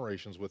 1,000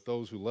 generations with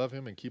those who love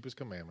him and keep his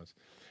commandments.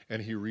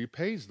 And he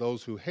repays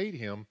those who hate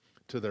him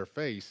to their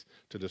face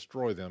to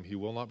destroy them. He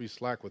will not be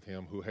slack with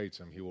him who hates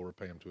him. He will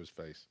repay him to his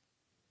face.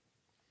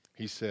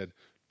 He said,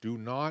 do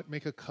not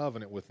make a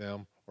covenant with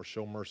them or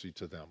show mercy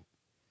to them.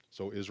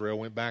 So Israel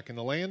went back in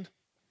the land,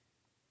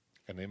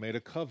 and they made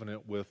a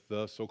covenant with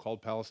the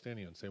so-called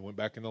Palestinians. They went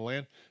back in the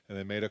land, and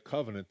they made a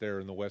covenant there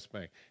in the West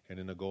Bank. And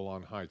in the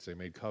Golan Heights, they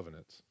made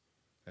covenants.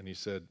 And he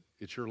said,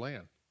 it's your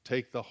land.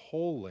 Take the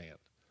whole land.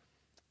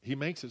 He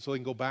makes it so they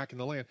can go back in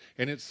the land.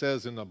 And it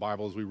says in the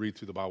Bible, as we read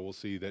through the Bible, we'll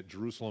see that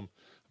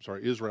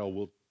Israel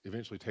will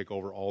eventually take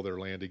over all their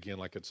land again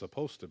like it's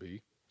supposed to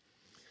be.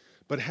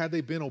 But had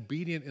they been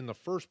obedient in the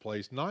first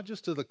place, not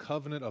just to the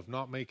covenant of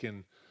not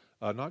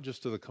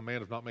just to the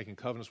command of not making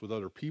covenants with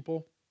other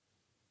people,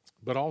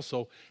 but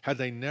also had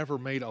they never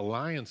made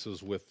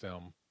alliances with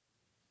them,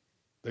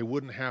 they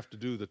wouldn't have to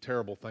do the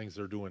terrible things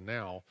they're doing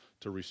now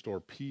to restore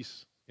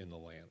peace in the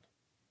land.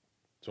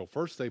 So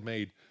first they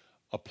made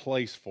a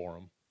place for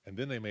them, and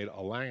then they made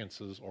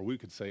alliances, or we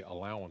could say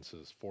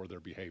allowances, for their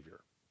behavior.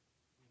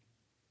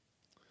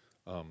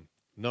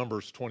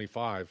 Numbers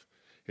 25,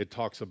 it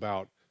talks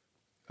about,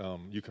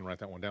 you can write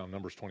that one down,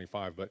 Numbers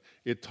 25, but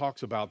it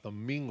talks about the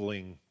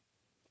mingling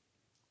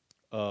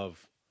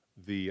of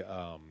the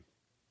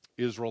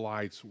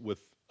Israelites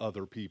with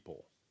other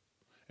people.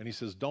 And he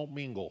says, don't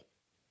mingle.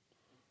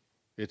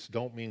 It's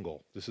don't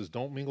mingle. This is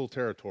don't mingle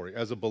territory.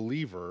 As a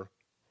believer,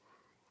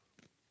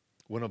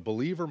 when a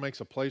believer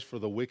makes a place for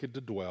the wicked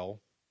to dwell,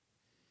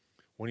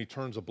 when he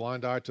turns a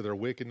blind eye to their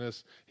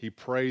wickedness, he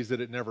prays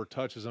that it never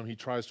touches them, he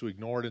tries to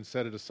ignore it and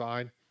set it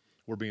aside,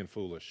 we're being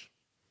foolish.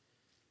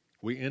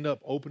 We end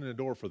up opening the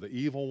door for the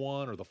evil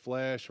one or the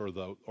flesh or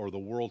the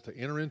world to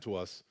enter into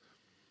us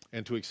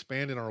and to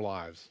expand in our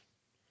lives.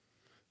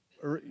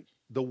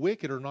 The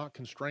wicked are not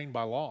constrained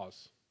by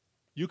laws.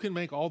 You can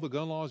make all the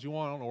gun laws you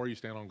want. I don't know where you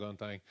stand on gun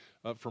thing.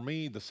 For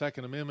me, the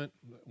Second Amendment,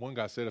 one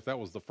guy said if that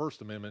was the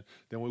First Amendment,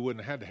 then we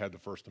wouldn't have had to have the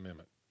First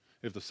Amendment.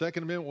 If the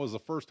Second Amendment was the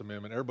First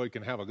Amendment, everybody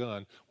can have a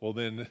gun, well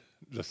then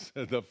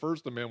the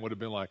First Amendment would have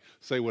been like,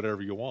 say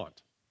whatever you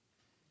want.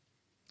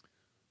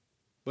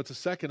 But the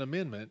Second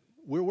Amendment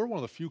We're one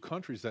of the few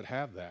countries that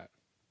have that,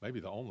 maybe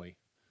the only.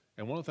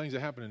 And one of the things that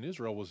happened in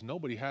Israel was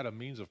nobody had a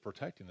means of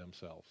protecting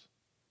themselves.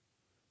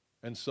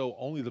 And so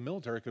only the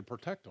military could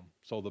protect them.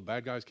 So the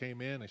bad guys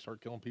came in, they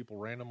started killing people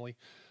randomly.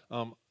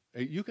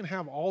 You can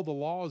have all the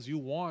laws you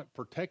want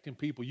protecting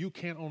people. You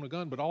can't own a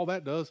gun, but all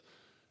that does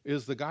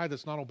is the guy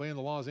that's not obeying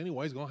the laws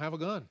anyway is going to have a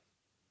gun.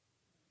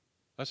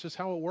 That's just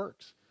how it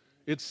works.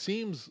 It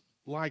seems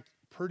like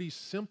pretty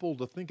simple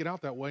to think it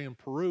out that way. In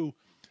Peru,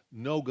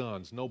 no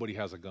guns. Nobody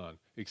has a gun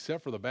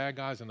except for the bad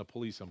guys and the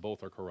police, and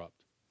both are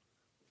corrupt.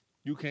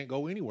 You can't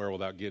go anywhere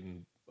without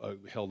getting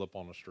held up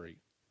on the street.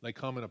 They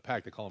come in a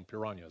pack. They call them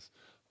piranhas.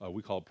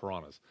 We call it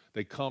piranhas.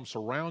 They come,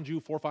 surround you,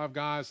 4 or 5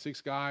 guys,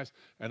 6 guys,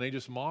 and they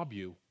just mob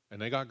you.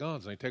 And they got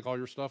guns, and they take all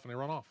your stuff, and they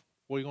run off.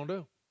 What are you going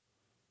to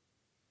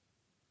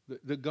do?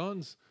 The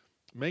guns,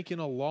 making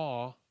a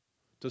law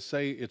to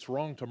say it's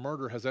wrong to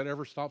murder, has that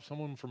ever stopped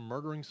someone from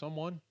murdering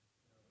someone?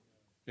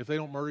 If they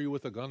don't murder you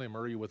with a gun, they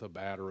murder you with a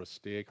bat or a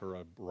stick or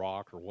a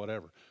rock or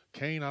whatever.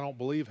 Cain, I don't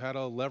believe, had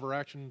a lever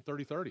action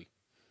 30-30.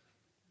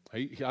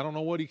 I don't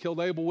know what he killed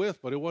Abel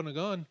with, but it wasn't a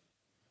gun.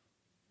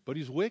 But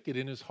he's wicked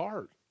in his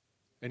heart,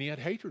 and he had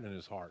hatred in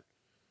his heart.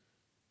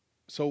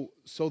 So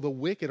the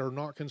wicked are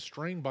not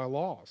constrained by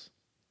laws.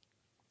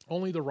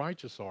 Only the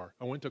righteous are.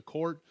 I went to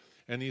court,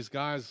 and these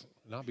guys,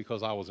 not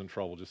because I was in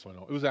trouble, just so I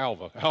know. It was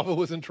Alva. Alva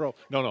was in trouble.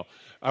 No.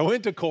 I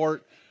went to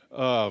court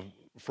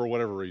for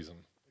whatever reason.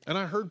 And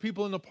I heard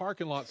people in the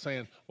parking lot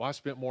saying, well, I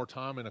spent more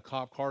time in a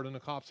cop car than the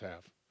cops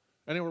have.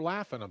 And they were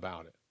laughing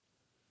about it.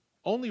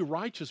 Only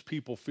righteous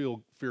people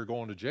fear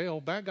going to jail.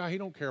 Bad guy, he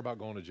don't care about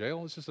going to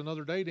jail. It's just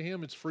another day to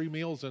him. It's free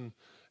meals and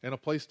a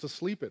place to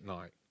sleep at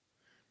night.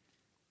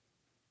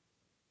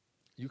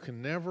 You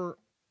can never,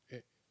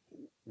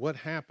 what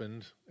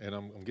happened, and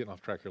I'm getting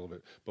off track here a little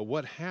bit, but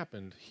what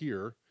happened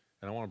here,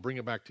 and I want to bring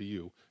it back to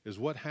you, is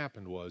what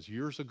happened was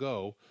years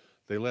ago,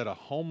 they let a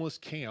homeless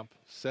camp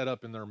set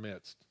up in their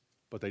midst,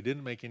 but they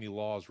didn't make any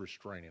laws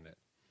restraining it.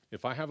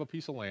 If I have a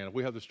piece of land, if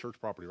we have this church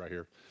property right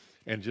here,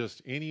 and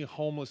just any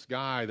homeless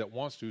guy that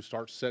wants to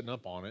starts setting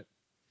up on it,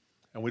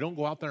 and we don't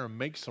go out there and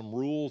make some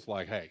rules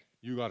like, hey,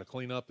 you got to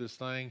clean up this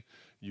thing,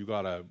 you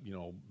got to,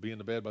 be in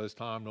the bed by this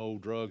time, no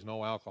drugs,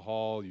 no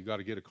alcohol, you got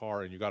to get a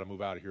car, and you got to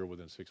move out of here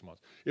within 6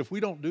 months. If we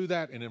don't do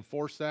that and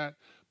enforce that,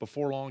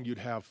 before long you'd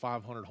have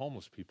 500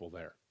 homeless people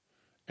there,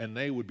 and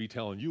they would be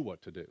telling you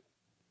what to do.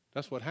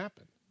 That's what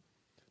happened.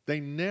 They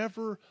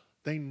never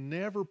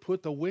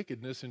put the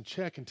wickedness in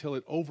check until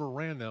it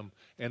overran them.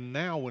 And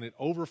now when it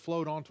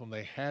overflowed onto them,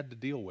 they had to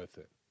deal with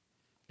it.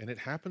 And it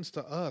happens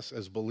to us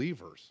as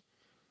believers.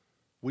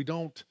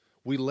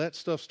 We let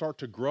stuff start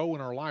to grow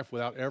in our life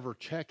without ever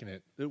checking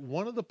it.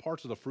 One of the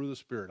parts of the fruit of the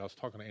Spirit, I was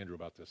talking to Andrew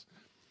about this,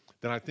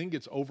 that I think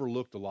gets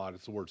overlooked a lot,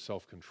 it's the word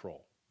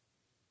self-control.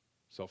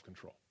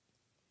 Self-control.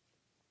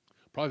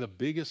 Probably the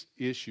biggest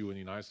issue in the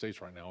United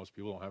States right now is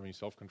people don't have any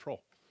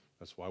self-control.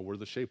 That's why we're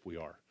the shape we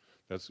are.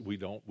 We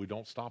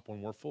don't stop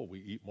when we're full. We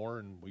eat more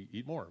and we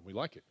eat more. We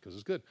like it because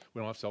it's good. We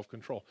don't have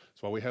self-control.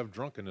 That's why we have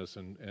drunkenness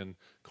and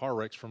car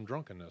wrecks from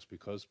drunkenness,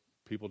 because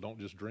people don't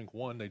just drink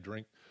one, they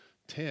drink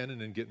 10 and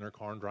then get in their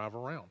car and drive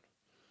around.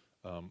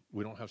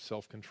 We don't have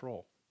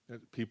self-control.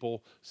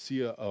 People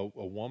see a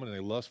woman and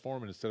they lust for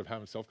them, and instead of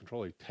having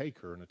self-control, they take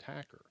her and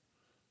attack her.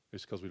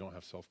 It's because we don't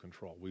have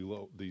self-control.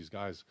 These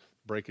guys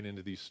breaking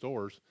into these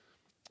stores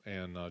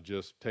and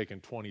just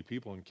taking 20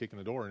 people and kicking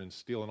the door and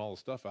stealing all the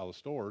stuff out of the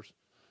stores.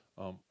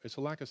 It's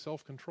a lack of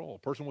self-control. A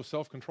person with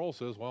self-control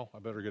says, well, I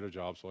better get a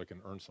job so I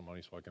can earn some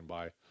money so I can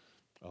buy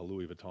a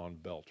Louis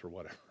Vuitton belt or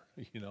whatever,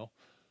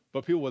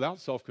 But people without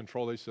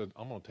self-control, they said,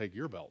 I'm going to take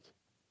your belt.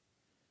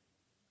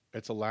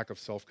 It's a lack of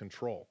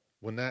self-control.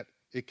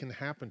 It can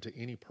happen to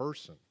any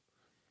person.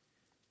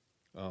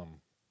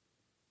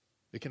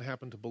 It can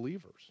happen to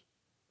believers.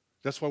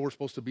 That's why we're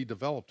supposed to be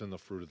developed in the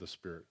fruit of the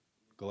Spirit,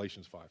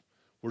 Galatians 5.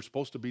 We're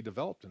supposed to be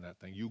developed in that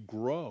thing. You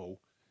grow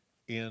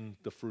in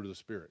the fruit of the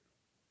Spirit.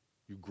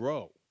 You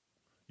grow.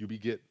 You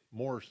get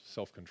more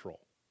self-control.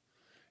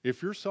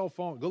 If your cell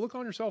phone, go look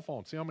on your cell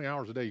phone, see how many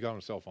hours a day you got on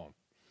a cell phone.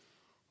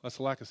 That's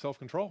a lack of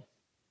self-control.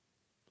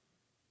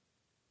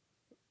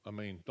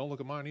 Don't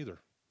look at mine either.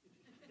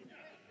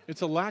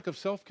 It's a lack of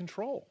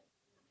self-control.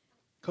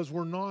 Because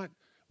we're not,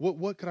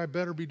 what could I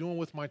better be doing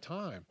with my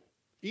time?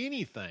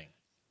 Anything.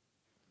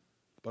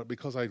 But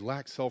because I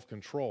lack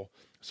self-control.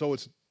 So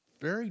it's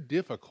very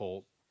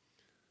difficult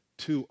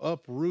to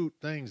uproot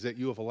things that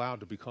you have allowed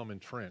to become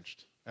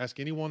entrenched.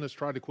 Ask anyone that's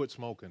tried to quit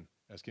smoking.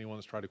 Ask anyone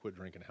that's tried to quit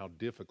drinking how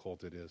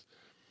difficult it is.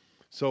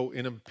 So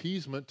in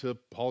appeasement to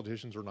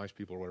politicians or nice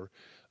people or whatever,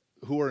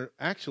 who are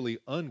actually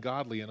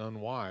ungodly and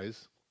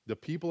unwise, the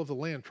people of the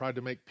land tried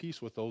to make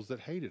peace with those that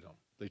hated them.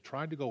 They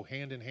tried to go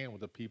hand in hand with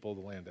the people of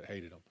the land that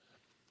hated them.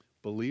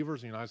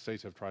 Believers in the United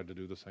States have tried to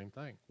do the same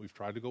thing. We've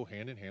tried to go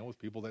hand in hand with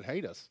people that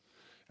hate us.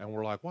 And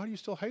we're like, why do you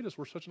still hate us?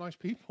 We're such nice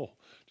people.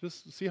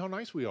 Just see how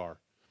nice we are.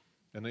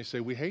 And they say,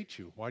 we hate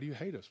you. Why do you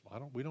hate us?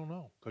 We don't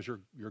know. Because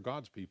you're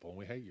God's people and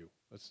we hate you.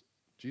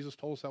 Jesus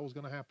told us that was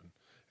going to happen.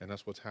 And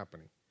that's what's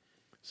happening.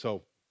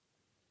 So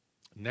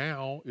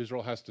now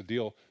Israel has to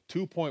deal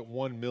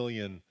 2.1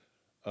 million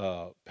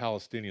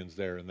Palestinians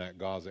there in that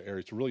Gaza area.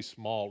 It's a really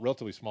small,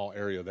 relatively small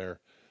area there.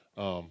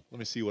 Let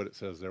me see what it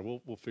says there. We'll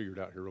figure it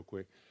out here real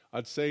quick.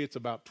 I'd say it's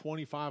about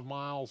 25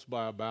 miles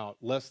by about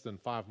less than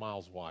 5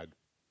 miles wide.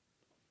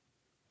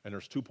 And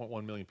there's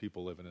 2.1 million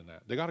people living in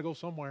that. They got to go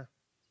somewhere.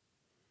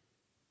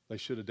 They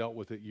should have dealt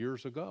with it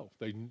years ago.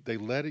 They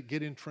let it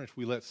get entrenched.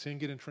 We let sin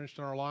get entrenched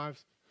in our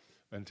lives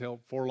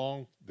until for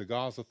long the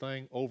Gaza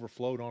thing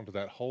overflowed onto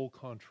that whole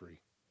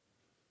country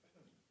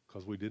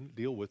because we didn't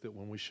deal with it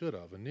when we should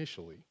have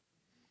initially.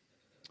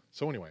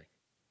 So anyway,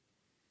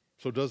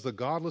 so does the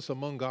godless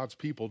among God's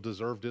people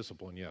deserve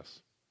discipline?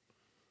 Yes.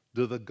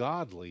 Do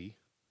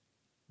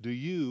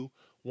you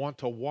want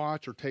to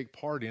watch or take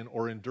part in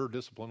or endure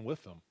discipline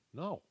with them?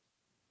 No.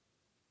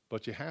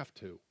 But you have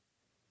to.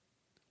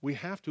 We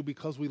have to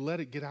because we let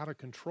it get out of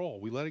control.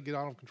 We let it get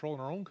out of control in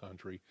our own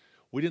country.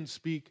 We didn't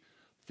speak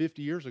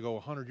 50 years ago,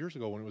 100 years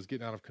ago when it was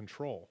getting out of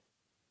control.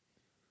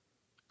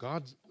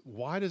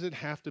 Why does it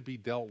have to be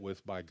dealt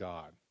with by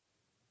God?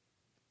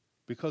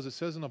 Because it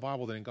says in the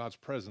Bible that in God's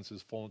presence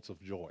is fullness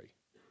of joy.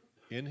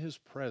 In his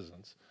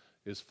presence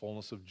is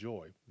fullness of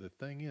joy. The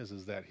thing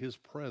is that his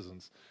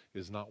presence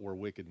is not where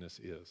wickedness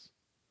is.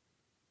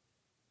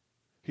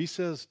 He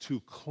says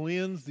to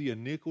cleanse the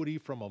iniquity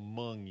from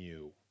among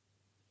you.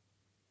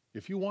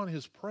 If you want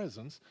his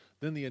presence,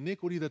 then the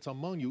iniquity that's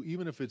among you,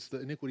 even if it's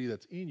the iniquity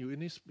that's in you,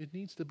 it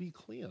needs to be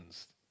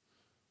cleansed.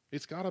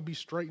 It's got to be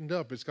straightened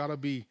up. It's got to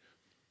be,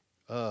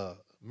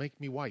 make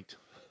me white.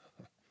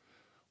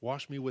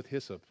 Wash me with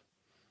hyssop,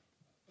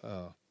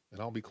 and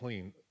I'll be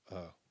clean.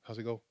 How's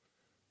it go?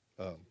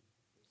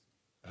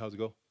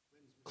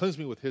 Cleanse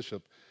me with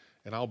hyssop,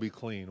 and I'll be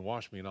clean.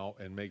 Wash me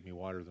and make me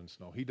whiter than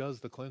snow. He does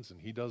the cleansing.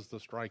 He does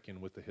the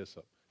striking with the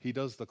hyssop. He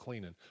does the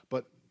cleaning.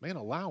 But man,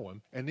 allow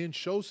him, and then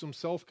show some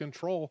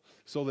self-control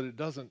so that it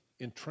doesn't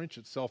entrench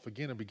itself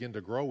again and begin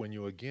to grow in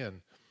you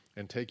again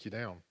and take you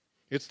down.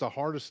 It's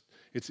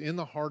in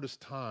the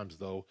hardest times,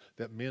 though,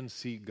 that men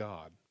seek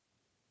God.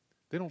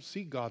 They don't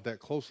seek God that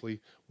closely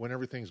when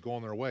everything's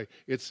going their way.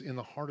 It's in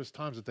the hardest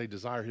times that they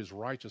desire his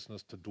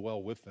righteousness to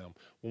dwell with them.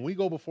 When we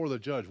go before the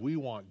judge, we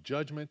want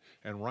judgment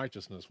and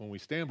righteousness. When we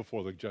stand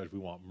before the judge, we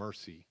want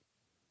mercy.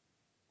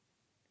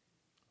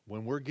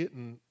 When we're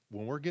getting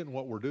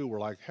what we're due, we're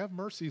like, have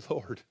mercy,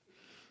 Lord.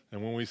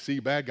 And when we see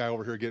bad guy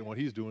over here getting what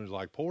he's doing, it's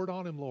like, pour it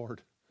on him,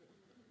 Lord.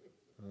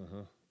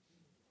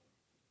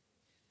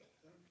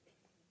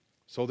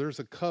 So there's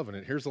a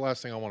covenant. Here's the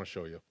last thing I want to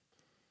show you.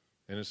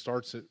 And it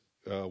starts at,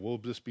 we'll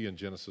just be in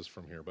Genesis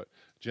from here, but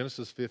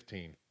Genesis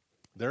 15.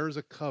 There is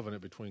a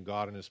covenant between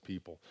God and his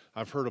people.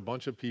 I've heard a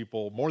bunch of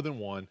people, more than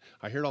one,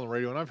 I hear it on the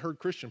radio, and I've heard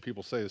Christian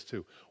people say this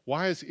too.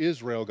 Why has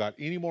Israel got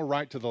any more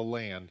right to the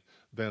land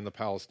than the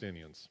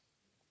Palestinians?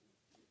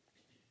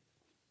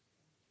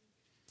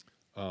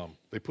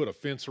 They put a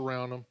fence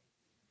around them.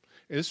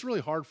 And it's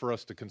really hard for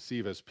us to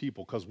conceive as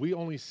people because we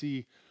only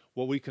see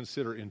what we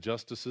consider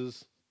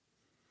injustices,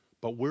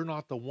 but we're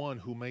not the one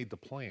who made the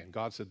plan.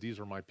 God said, these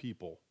are my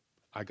people.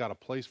 I got a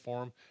place for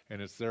them,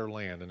 and it's their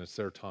land, and it's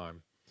their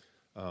time.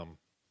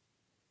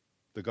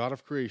 The God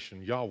of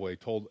creation, Yahweh,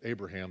 told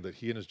Abraham that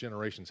he and his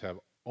generations have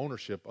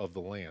ownership of the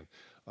land.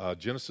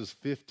 Genesis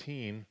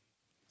 15,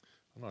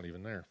 I'm not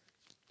even there.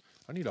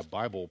 I need a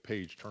Bible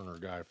page turner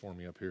guy for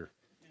me up here.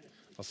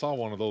 I saw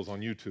one of those on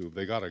YouTube.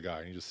 They got a guy,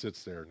 and he just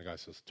sits there, and the guy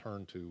says,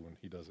 turn to, and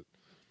he does it.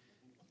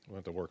 We'll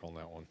have to work on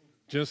that one.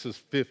 Genesis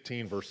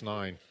 15, verse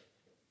 9.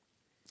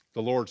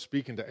 The Lord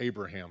speaking to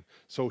Abraham.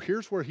 So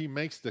here's where he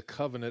makes the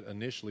covenant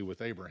initially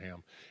with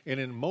Abraham.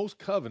 And in most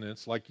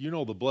covenants, like you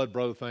know the blood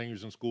brother thing, you're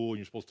in school, and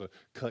you're supposed to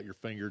cut your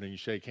finger, and then you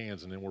shake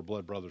hands, and then we're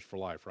blood brothers for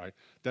life, right?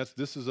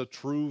 This is a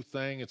true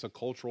thing. It's a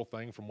cultural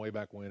thing from way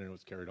back when, and it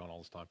was carried on all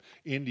this time.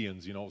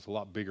 Indians, you know, it's a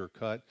lot bigger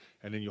cut,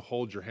 and then you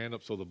hold your hand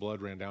up so the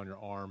blood ran down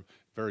your arm,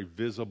 very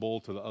visible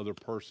to the other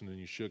person, and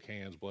you shook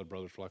hands, blood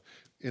brothers for life.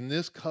 In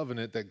this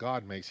covenant that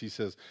God makes, he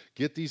says,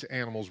 get these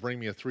animals, bring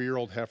me a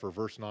 3-year-old heifer,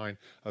 verse 9,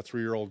 a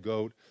 3-year-old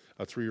goat,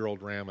 a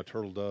 3-year-old ram, a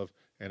turtle dove,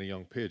 and a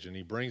young pigeon.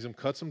 He brings them,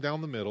 cuts them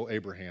down the middle,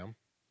 Abraham,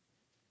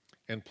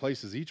 and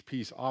places each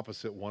piece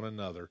opposite one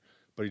another,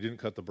 but he didn't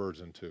cut the birds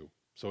in two.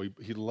 So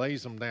he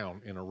lays them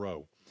down in a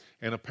row.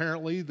 And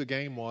apparently the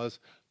game was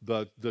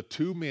the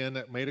two men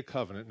that made a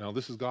covenant. Now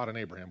this is God and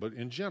Abraham, but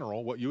in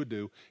general what you would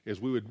do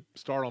is we would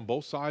start on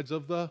both sides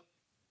of the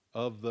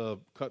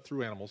cut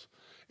through animals,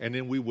 and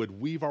then we would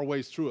weave our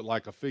ways through it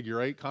like a figure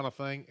 8 kind of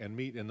thing and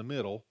meet in the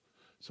middle.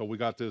 So we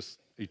got this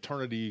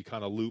eternity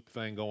kind of loop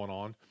thing going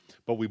on,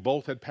 but we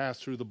both had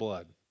passed through the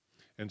blood.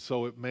 And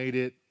so it made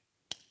it,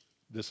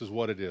 this is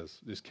what it is.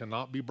 This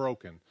cannot be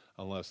broken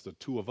unless the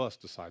two of us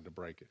decide to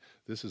break it.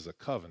 This is a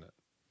covenant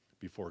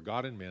before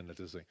God and men. That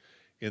is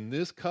in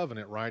this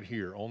covenant right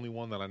here, only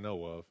one that I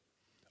know of,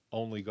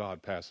 only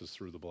God passes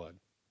through the blood.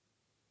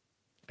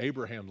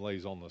 Abraham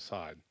lays on the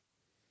side.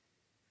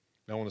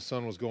 Now when the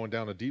sun was going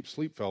down, a deep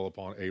sleep fell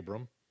upon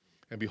Abram,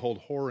 and behold,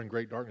 horror and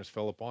great darkness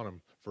fell upon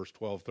him. Verse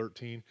 12,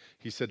 13,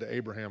 he said to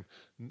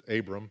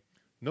Abram,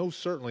 know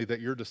certainly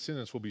that your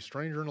descendants will be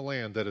stranger in a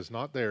land that is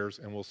not theirs,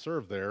 and will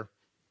serve there,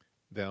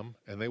 them,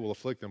 and they will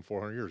afflict them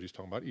 400 years. He's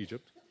talking about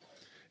Egypt.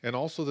 And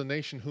also the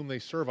nation whom they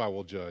serve I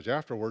will judge.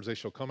 Afterwards they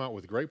shall come out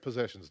with great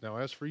possessions. Now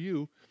as for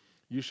you,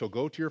 you shall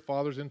go to your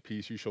fathers in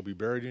peace. You shall be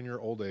buried in your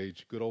old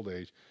age, good old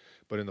age.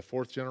 But in the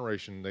fourth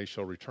generation they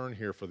shall return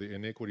here, for the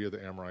iniquity of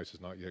the Amorites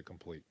is not yet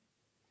complete.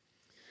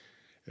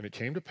 And it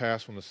came to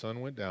pass when the sun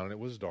went down and it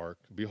was dark,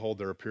 behold,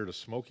 there appeared a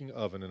smoking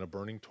oven and a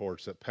burning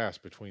torch that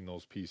passed between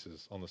those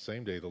pieces. On the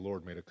same day the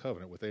Lord made a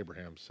covenant with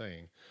Abraham,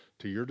 saying,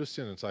 to your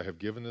descendants I have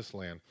given this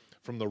land,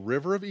 from the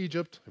river of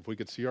Egypt, if we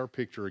could see our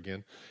picture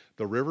again,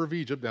 the river of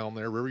Egypt down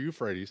there, river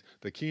Euphrates,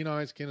 the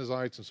Kenites,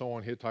 Kenizzites, and so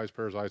on, Hittites,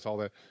 Perizzites, all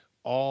that,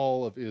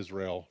 all of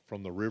Israel,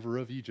 from the river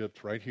of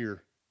Egypt right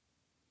here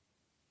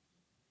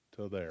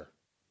to there.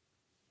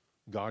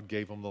 God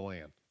gave them the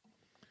land.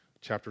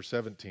 Chapter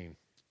 17.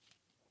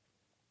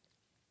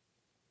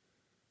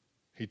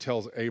 He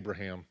tells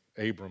Abram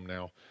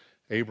now,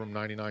 Abram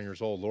 99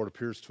 years old, Lord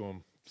appears to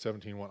him,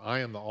 17:1, I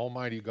am the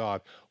Almighty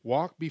God.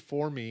 Walk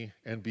before me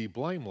and be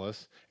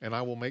blameless, and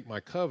I will make my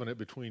covenant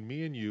between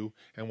me and you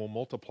and will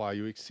multiply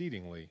you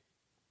exceedingly.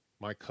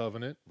 My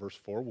covenant, verse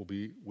 4, will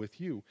be with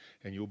you,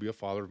 and you will be a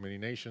father of many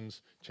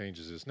nations.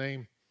 Changes his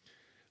name.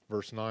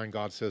 Verse 9,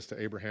 God says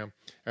to Abraham,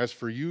 as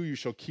for you, you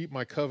shall keep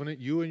my covenant,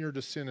 you and your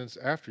descendants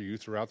after you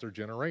throughout their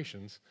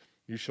generations.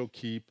 You shall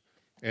keep,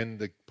 and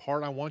the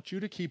part I want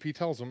you to keep, he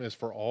tells them, is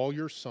for all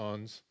your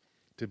sons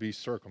to be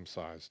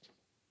circumcised.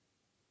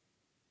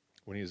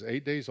 When he is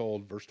 8 days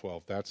old, verse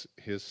 12, that's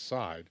his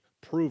side,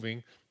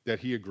 proving that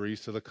he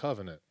agrees to the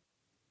covenant.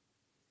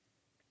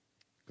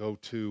 Go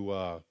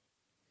to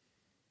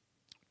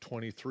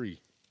 23,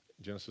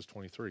 Genesis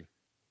 23.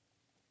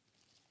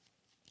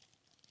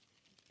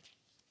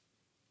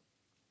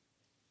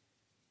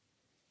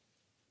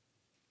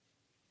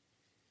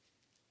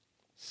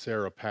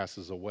 Sarah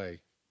passes away.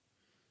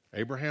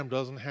 Abraham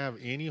doesn't have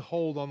any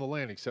hold on the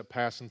land except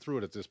passing through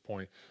it at this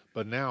point,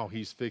 but now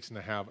he's fixing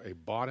to have a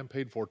bought and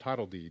paid for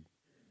title deed.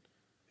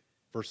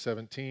 Verse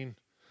 17,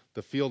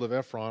 the field of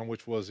Ephron,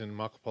 which was in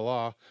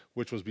Machpelah,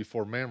 which was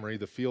before Mamre,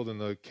 the field and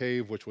the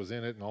cave which was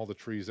in it, and all the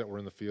trees that were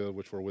in the field,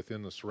 which were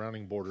within the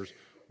surrounding borders,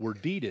 were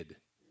deeded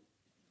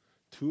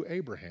to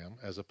Abraham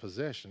as a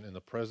possession in the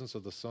presence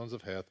of the sons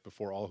of Heth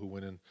before all who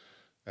went in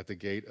at the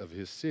gate of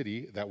his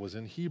city that was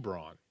in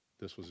Hebron.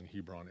 This was in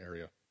Hebron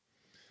area.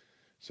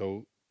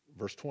 So,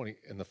 verse 20,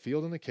 and the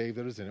field and the cave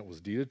that is in it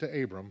was deeded to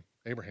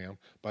Abraham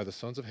by the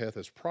sons of Heth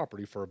as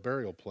property for a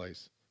burial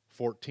place.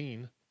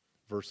 14,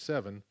 verse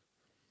 7,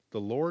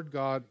 the Lord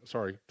God,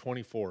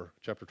 24,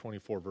 chapter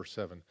 24, verse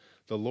 7.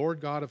 The Lord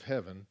God of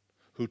heaven,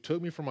 who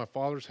took me from my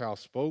father's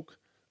house, from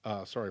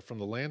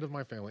the land of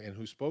my family, and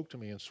who spoke to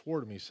me and swore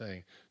to me,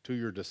 saying, to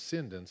your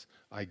descendants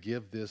I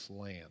give this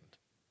land.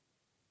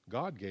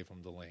 God gave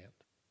them the land.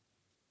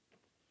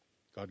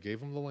 God gave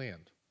them the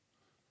land.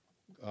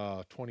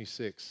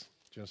 26,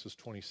 Genesis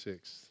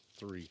 26,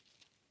 3.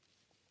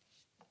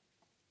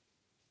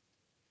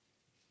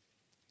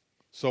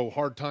 So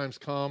hard times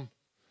come.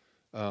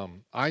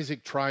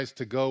 Isaac tries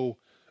to go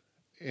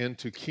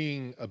into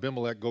King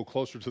Abimelech, go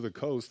closer to the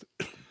coast.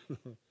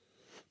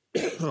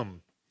 And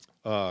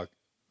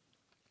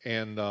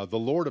the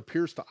Lord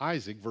appears to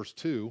Isaac, verse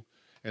 2,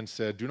 and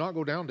said, do not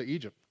go down to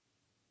Egypt.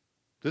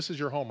 This is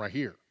your home right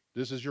here.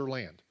 This is your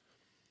land.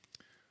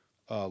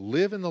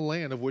 Live in the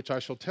land of which I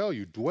shall tell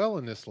you. Dwell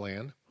in this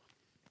land,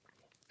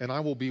 and I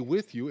will be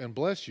with you and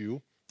bless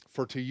you.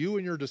 For to you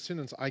and your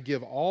descendants I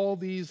give all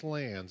these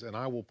lands, and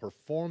I will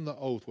perform the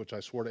oath which I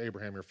swore to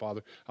Abraham your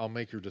father. I'll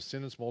make your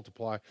descendants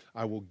multiply.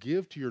 I will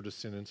give to your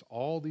descendants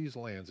all these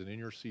lands, and in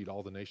your seed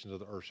all the nations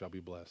of the earth shall be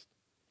blessed.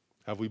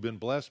 Have we been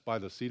blessed by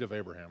the seed of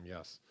Abraham?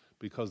 Yes,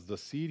 because the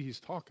seed he's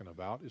talking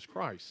about is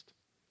Christ.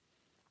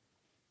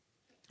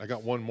 I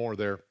got one more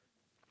there,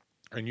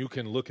 and you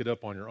can look it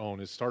up on your own.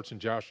 It starts in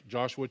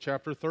Joshua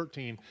chapter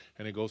 13,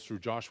 and it goes through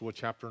Joshua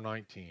chapter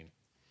 19.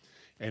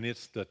 And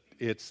it's the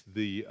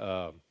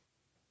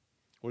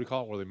what do you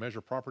call it, where they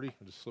measure property?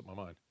 It just slipped my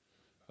mind.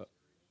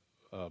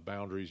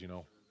 Boundaries,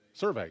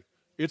 Survey.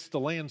 It's the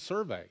land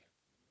survey.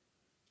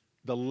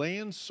 The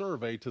land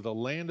survey to the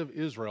land of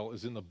Israel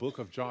is in the book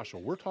of Joshua.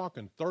 We're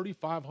talking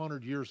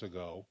 3,500 years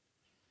ago.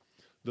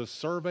 The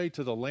survey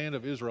to the land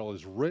of Israel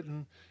is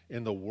written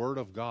in the Word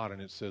of God,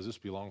 and it says this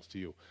belongs to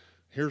you.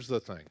 Here's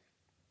the thing.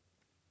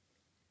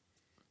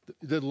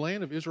 The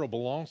land of Israel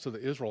belongs to the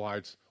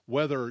Israelites,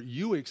 whether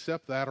you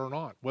accept that or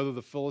not, whether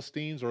the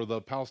Philistines or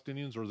the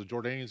Palestinians or the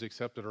Jordanians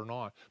accept it or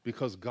not,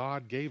 because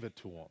God gave it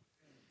to them.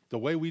 The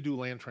way we do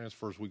land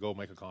transfers, we go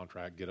make a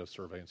contract, get a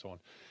survey and so on,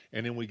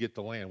 and then we get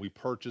the land. We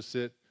purchase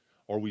it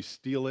or we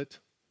steal it,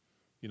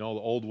 the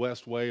old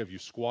West way of you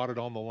squatted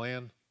on the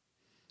land,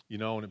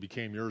 and it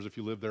became yours if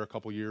you lived there a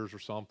couple years or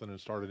something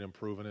and started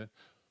improving it.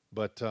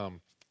 But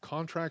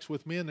contracts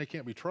with men, they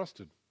can't be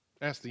trusted.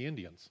 Ask the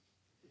Indians.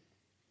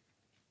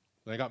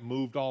 They got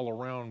moved all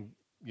around,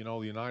 the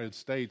United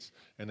States,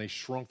 and they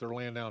shrunk their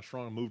land down,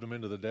 and moved them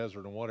into the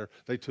desert and whatever.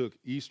 They took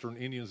Eastern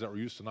Indians that were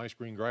used to nice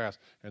green grass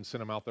and sent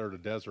them out there to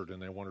the desert,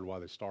 and they wondered why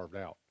they starved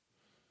out.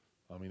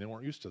 They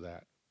weren't used to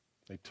that.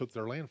 They took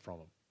their land from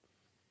them.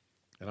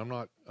 And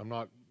I'm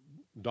not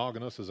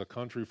dogging us as a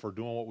country for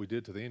doing what we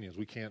did to the Indians.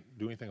 We can't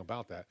do anything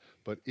about that.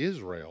 But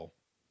Israel's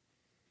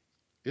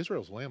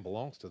land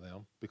belongs to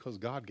them because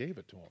God gave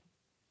it to them.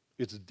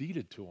 It's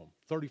deeded to them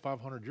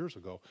 3,500 years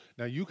ago.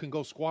 Now, you can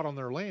go squat on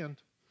their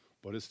land,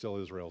 but it's still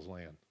Israel's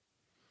land.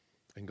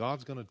 And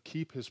God's going to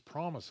keep his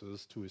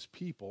promises to his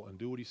people and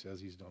do what he says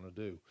he's going to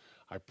do.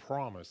 I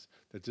promise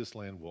that this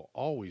land will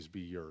always be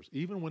yours.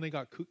 Even when they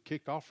got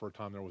kicked off for a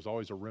time, there was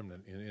always a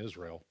remnant in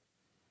Israel.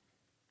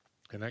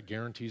 And that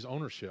guarantees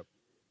ownership.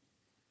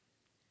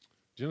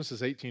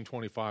 Genesis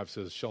 18:25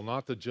 says, "Shall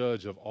not the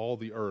judge of all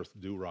the earth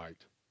do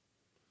right?"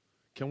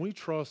 Can we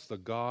trust the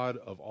God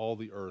of all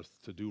the earth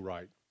to do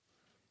right?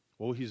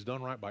 Well, he's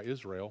done right by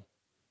Israel.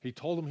 He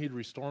told them he'd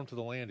restore them to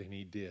the land, and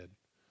he did.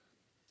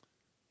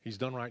 He's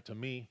done right to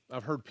me.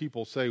 I've heard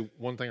people say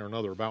one thing or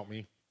another about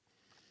me.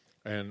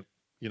 And,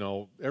 you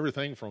know,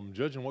 everything from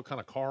judging what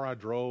kind of car I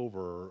drove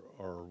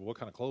or what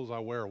kind of clothes I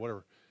wear or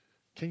whatever.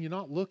 Can you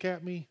not look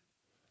at me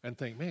and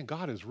think, man,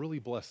 God has really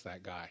blessed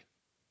that guy?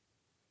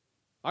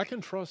 I can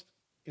trust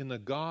in the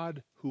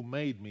God who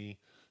made me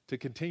to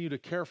continue to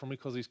care for me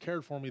because he's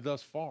cared for me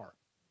thus far.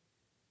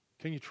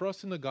 Can you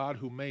trust in the God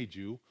who made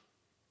you,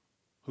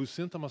 who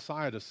sent the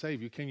Messiah to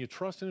save you? Can you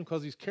trust in him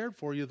because he's cared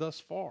for you thus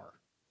far?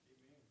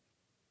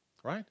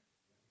 Right?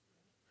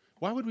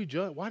 Why would we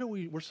judge?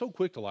 We're so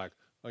quick to like,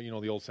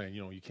 the old saying,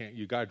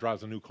 your guy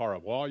drives a new car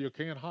up. Well, you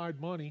can't hide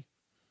money.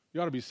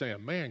 You ought to be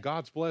saying, man,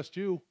 God's blessed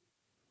you.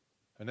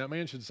 And that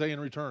man should say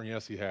in return,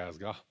 yes, he has.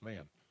 God,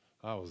 man,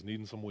 I was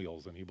needing some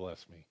wheels and he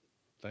blessed me.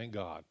 Thank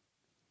God.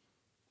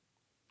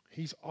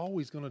 He's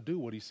always going to do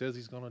what he says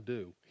he's going to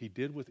do. He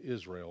did with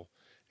Israel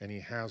and he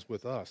has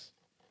with us.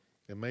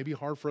 It may be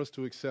hard for us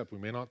to accept. We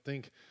may not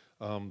think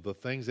the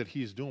things that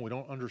he's doing. We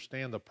don't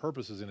understand the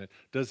purposes in it.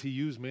 Does he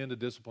use men to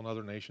discipline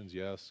other nations?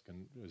 Yes.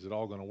 Is it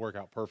all going to work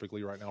out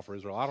perfectly right now for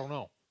Israel? I don't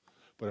know.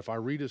 But if I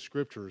read his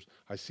scriptures,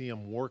 I see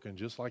him working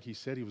just like he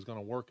said he was going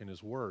to work in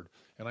his word.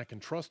 And I can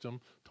trust him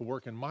to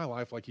work in my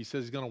life like he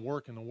says he's going to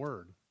work in the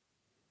word.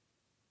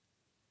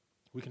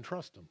 We can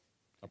trust him.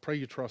 I pray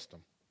you trust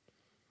him.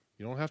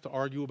 You don't have to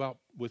argue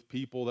with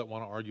people that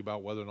want to argue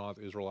about whether or not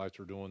the Israelites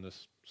are doing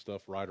this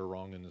stuff right or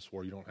wrong in this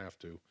war. You don't have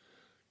to.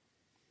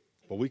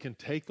 But we can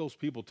take those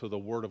people to the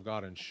Word of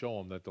God and show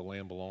them that the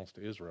land belongs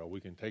to Israel.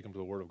 We can take them to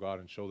the Word of God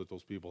and show that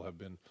those people have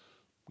been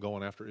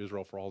going after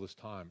Israel for all this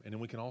time. And then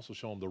we can also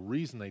show them the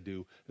reason they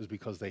do is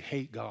because they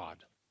hate God.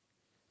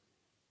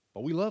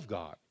 But we love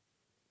God.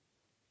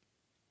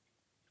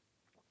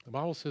 The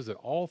Bible says that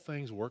all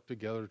things work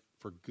together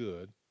for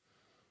good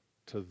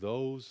to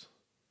those,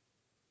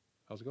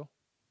 how's it go?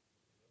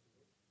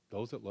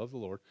 Those that love the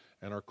Lord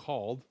and are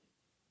called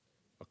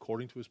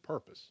according to his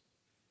purpose.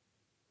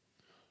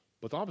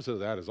 But the opposite of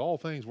that is all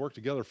things work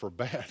together for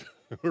bad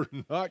who are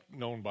not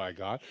known by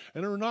God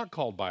and are not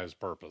called by his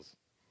purpose.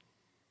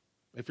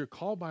 If you're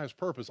called by his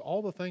purpose,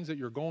 all the things that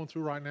you're going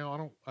through right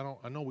now,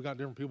 I know we got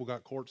different people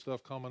got court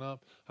stuff coming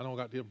up. I know we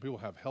got different people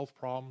have health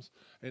problems.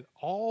 And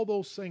all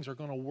those things are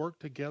going to work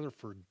together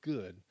for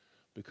good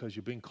because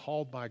you're being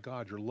called by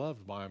God. You're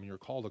loved by him and you're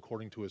called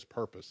according to his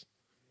purpose.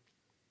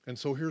 And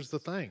so here's the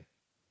thing.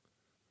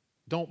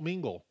 Don't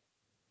mingle.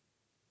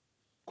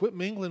 Quit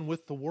mingling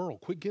with the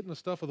world. Quit getting the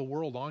stuff of the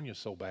world on you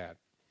so bad.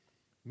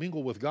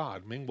 Mingle with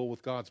God. Mingle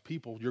with God's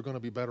people. You're going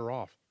to be better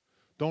off.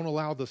 Don't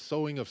allow the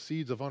sowing of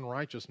seeds of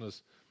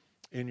unrighteousness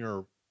in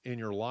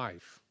your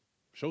life.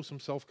 Show some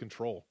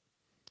self-control.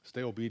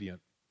 Stay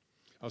obedient.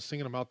 I was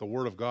thinking about the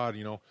Word of God,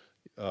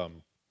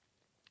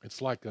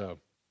 it's like, I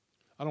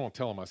don't want to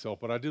tell on myself,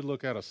 but I did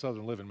look at a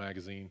Southern Living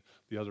magazine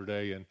the other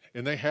day,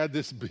 and they had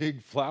this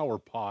big flower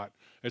pot.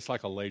 It's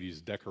like a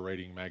ladies'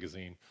 decorating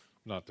magazine.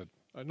 Not that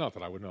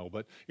I would know,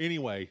 but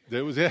anyway,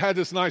 it had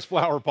this nice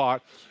flower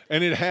pot,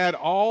 and it had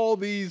all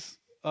these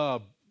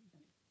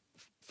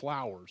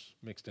flowers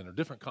mixed in there,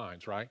 different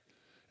kinds, right?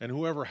 And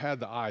whoever had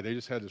the eye, they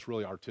just had this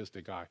really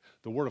artistic eye.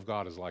 The Word of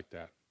God is like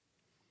that.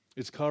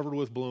 It's covered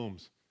with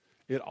blooms.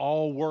 It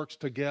all works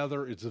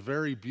together. It's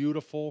very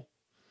beautiful,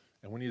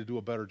 and we need to do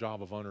a better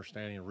job of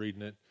understanding and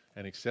reading it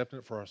and accepting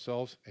it for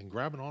ourselves and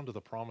grabbing onto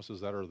the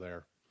promises that are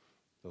there.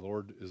 The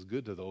Lord is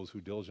good to those who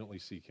diligently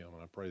seek him,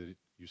 and I pray that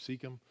you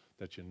seek him,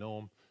 that you know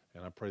him,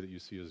 and I pray that you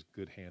see his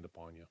good hand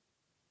upon you.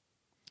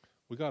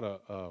 We're going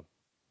to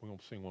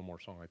sing one more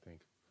song, I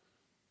think.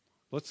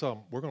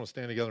 We're going to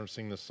stand together and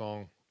sing this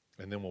song,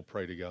 and then we'll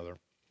pray together.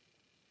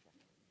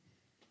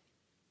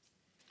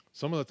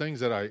 Some of the things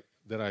that I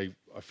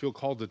feel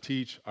called to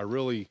teach, I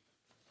really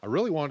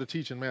wanted to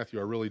teach in Matthew.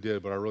 I really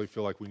did, but I really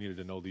feel like we needed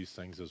to know these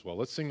things as well.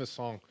 Let's sing this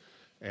song,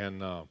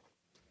 and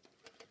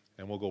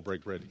we'll go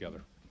break bread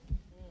together.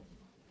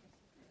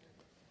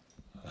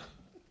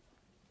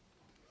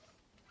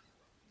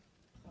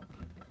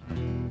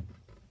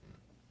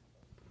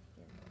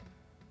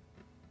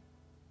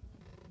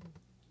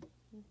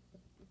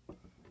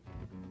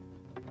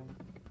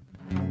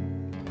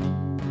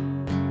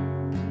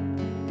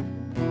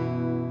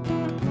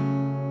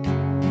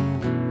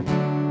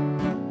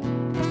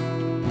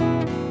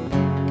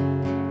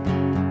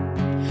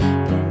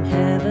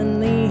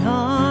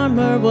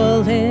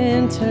 Will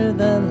enter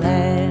the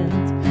land.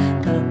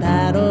 The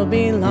battle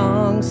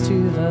belongs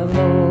to the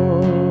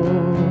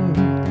Lord.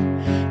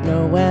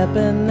 No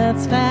weapon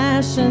that's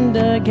fashioned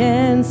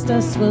against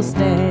us will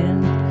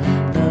stand.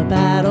 The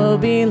battle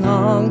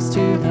belongs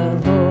to the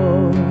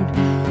Lord.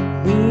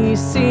 We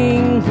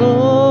sing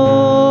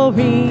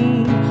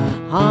glory,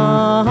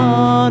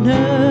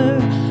 honor,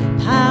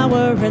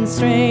 power and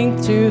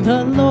strength to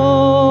the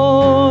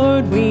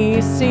Lord.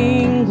 We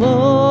sing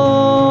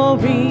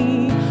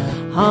glory,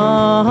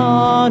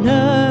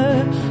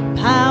 honor,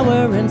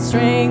 power and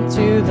strength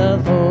to the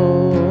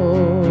Lord.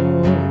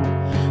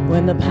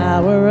 When the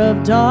power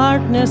of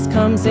darkness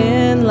comes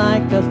in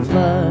like a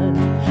flood,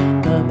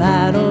 the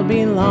battle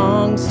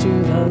belongs to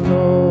the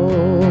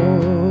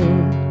Lord.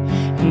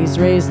 He's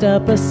raised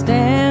up a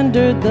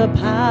standard, the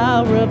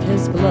power of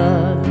his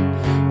blood.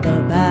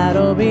 The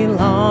battle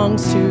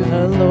belongs to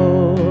the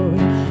Lord.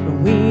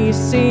 We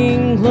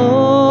sing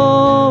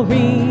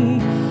glory,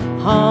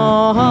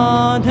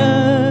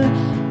 honor,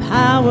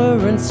 power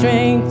and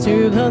strength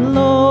to the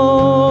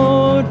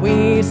Lord.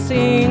 We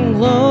sing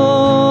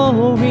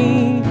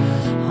glory,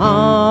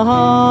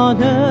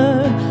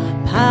 honor,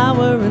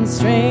 power and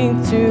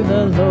strength to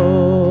the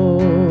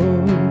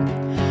Lord.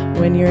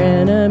 When your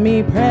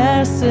enemy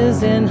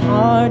presses in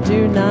hard,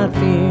 do not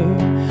fear.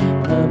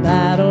 The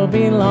battle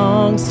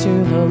belongs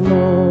to the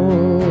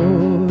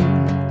Lord.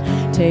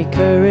 Take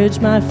courage,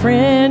 my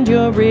friend,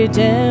 your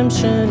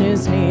redemption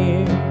is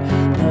near.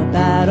 The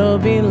battle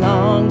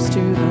belongs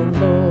to the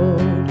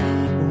Lord.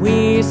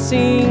 We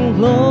sing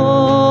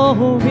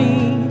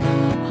glory,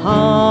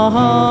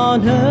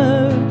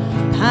 honor,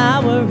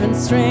 power and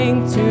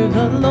strength to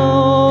the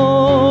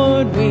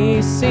Lord.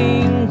 We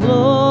sing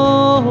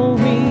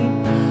glory,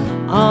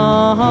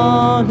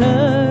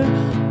 honor,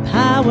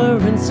 power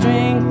and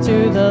strength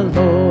to the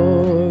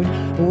Lord.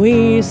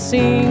 We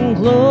sing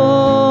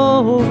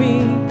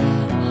glory,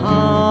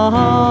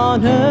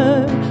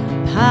 honor,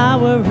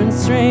 power and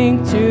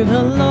strength to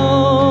the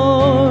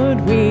Lord.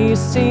 We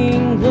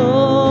sing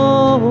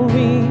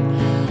glory,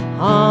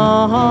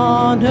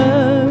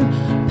 honor,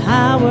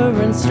 power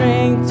and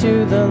strength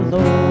to the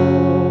Lord.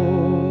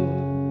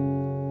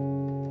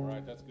 All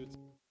right, that's good.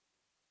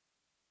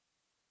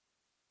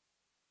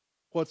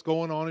 What's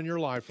going on in your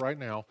life right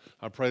now,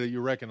 I pray that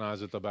you recognize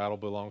that the battle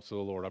belongs to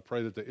the Lord. I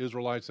pray that the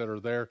Israelites that are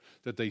there,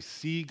 that they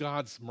see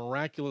God's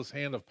miraculous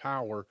hand of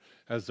power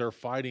as they're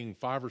fighting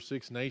 5 or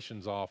 6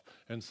 nations off,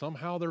 and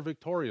somehow they're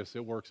victorious.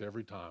 It works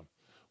every time.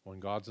 When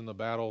God's in the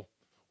battle,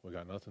 we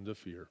got nothing to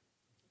fear.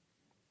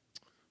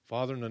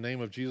 Father, in the name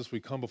of Jesus, we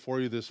come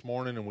before you this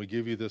morning and we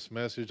give you this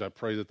message. I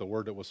pray that the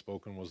word that was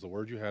spoken was the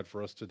word you had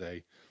for us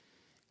today.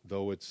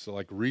 Though it's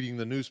like reading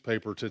the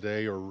newspaper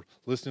today or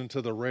listening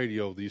to the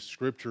radio, these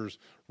scriptures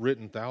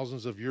written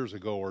thousands of years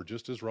ago are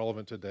just as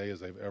relevant today as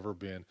they've ever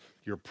been.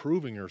 You're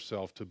proving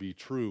yourself to be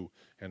true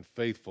and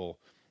faithful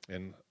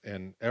and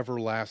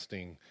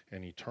everlasting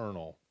and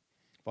eternal.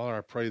 Father,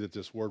 I pray that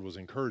this word was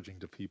encouraging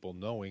to people,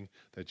 knowing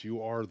that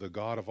you are the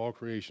God of all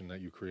creation,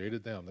 that you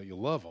created them, that you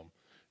love them,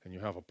 and you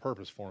have a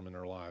purpose for them in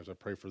their lives. I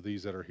pray for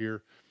these that are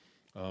here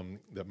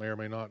that may or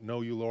may not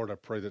know you, Lord. I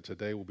pray that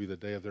today will be the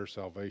day of their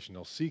salvation.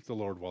 They'll seek the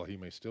Lord while he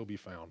may still be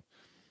found,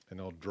 and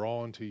they'll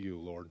draw unto you,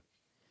 Lord.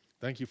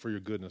 Thank you for your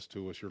goodness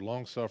to us, your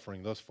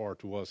long-suffering thus far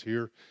to us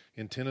here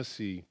in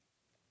Tennessee.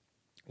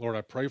 Lord,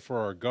 I pray for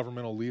our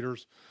governmental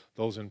leaders,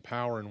 those in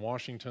power in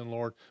Washington,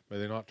 Lord. May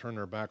they not turn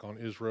their back on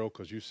Israel,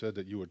 because you said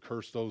that you would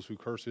curse those who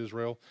curse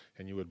Israel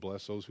and you would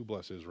bless those who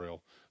bless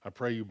Israel. I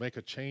pray you make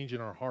a change in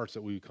our hearts,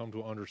 that we come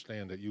to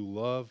understand that you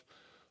love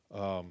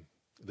the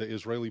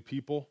Israeli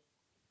people.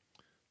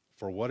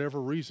 For whatever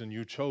reason,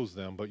 you chose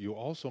them, but you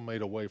also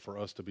made a way for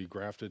us to be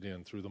grafted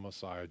in through the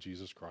Messiah,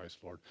 Jesus Christ,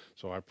 Lord.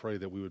 So I pray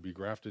that we would be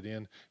grafted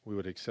in, we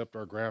would accept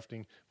our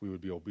grafting, we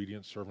would be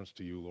obedient servants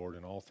to you, Lord,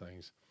 in all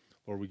things.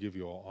 Lord, we give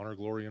you all honor,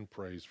 glory, and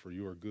praise, for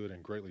you are good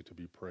and greatly to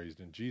be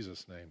praised. In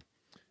Jesus' name,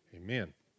 amen.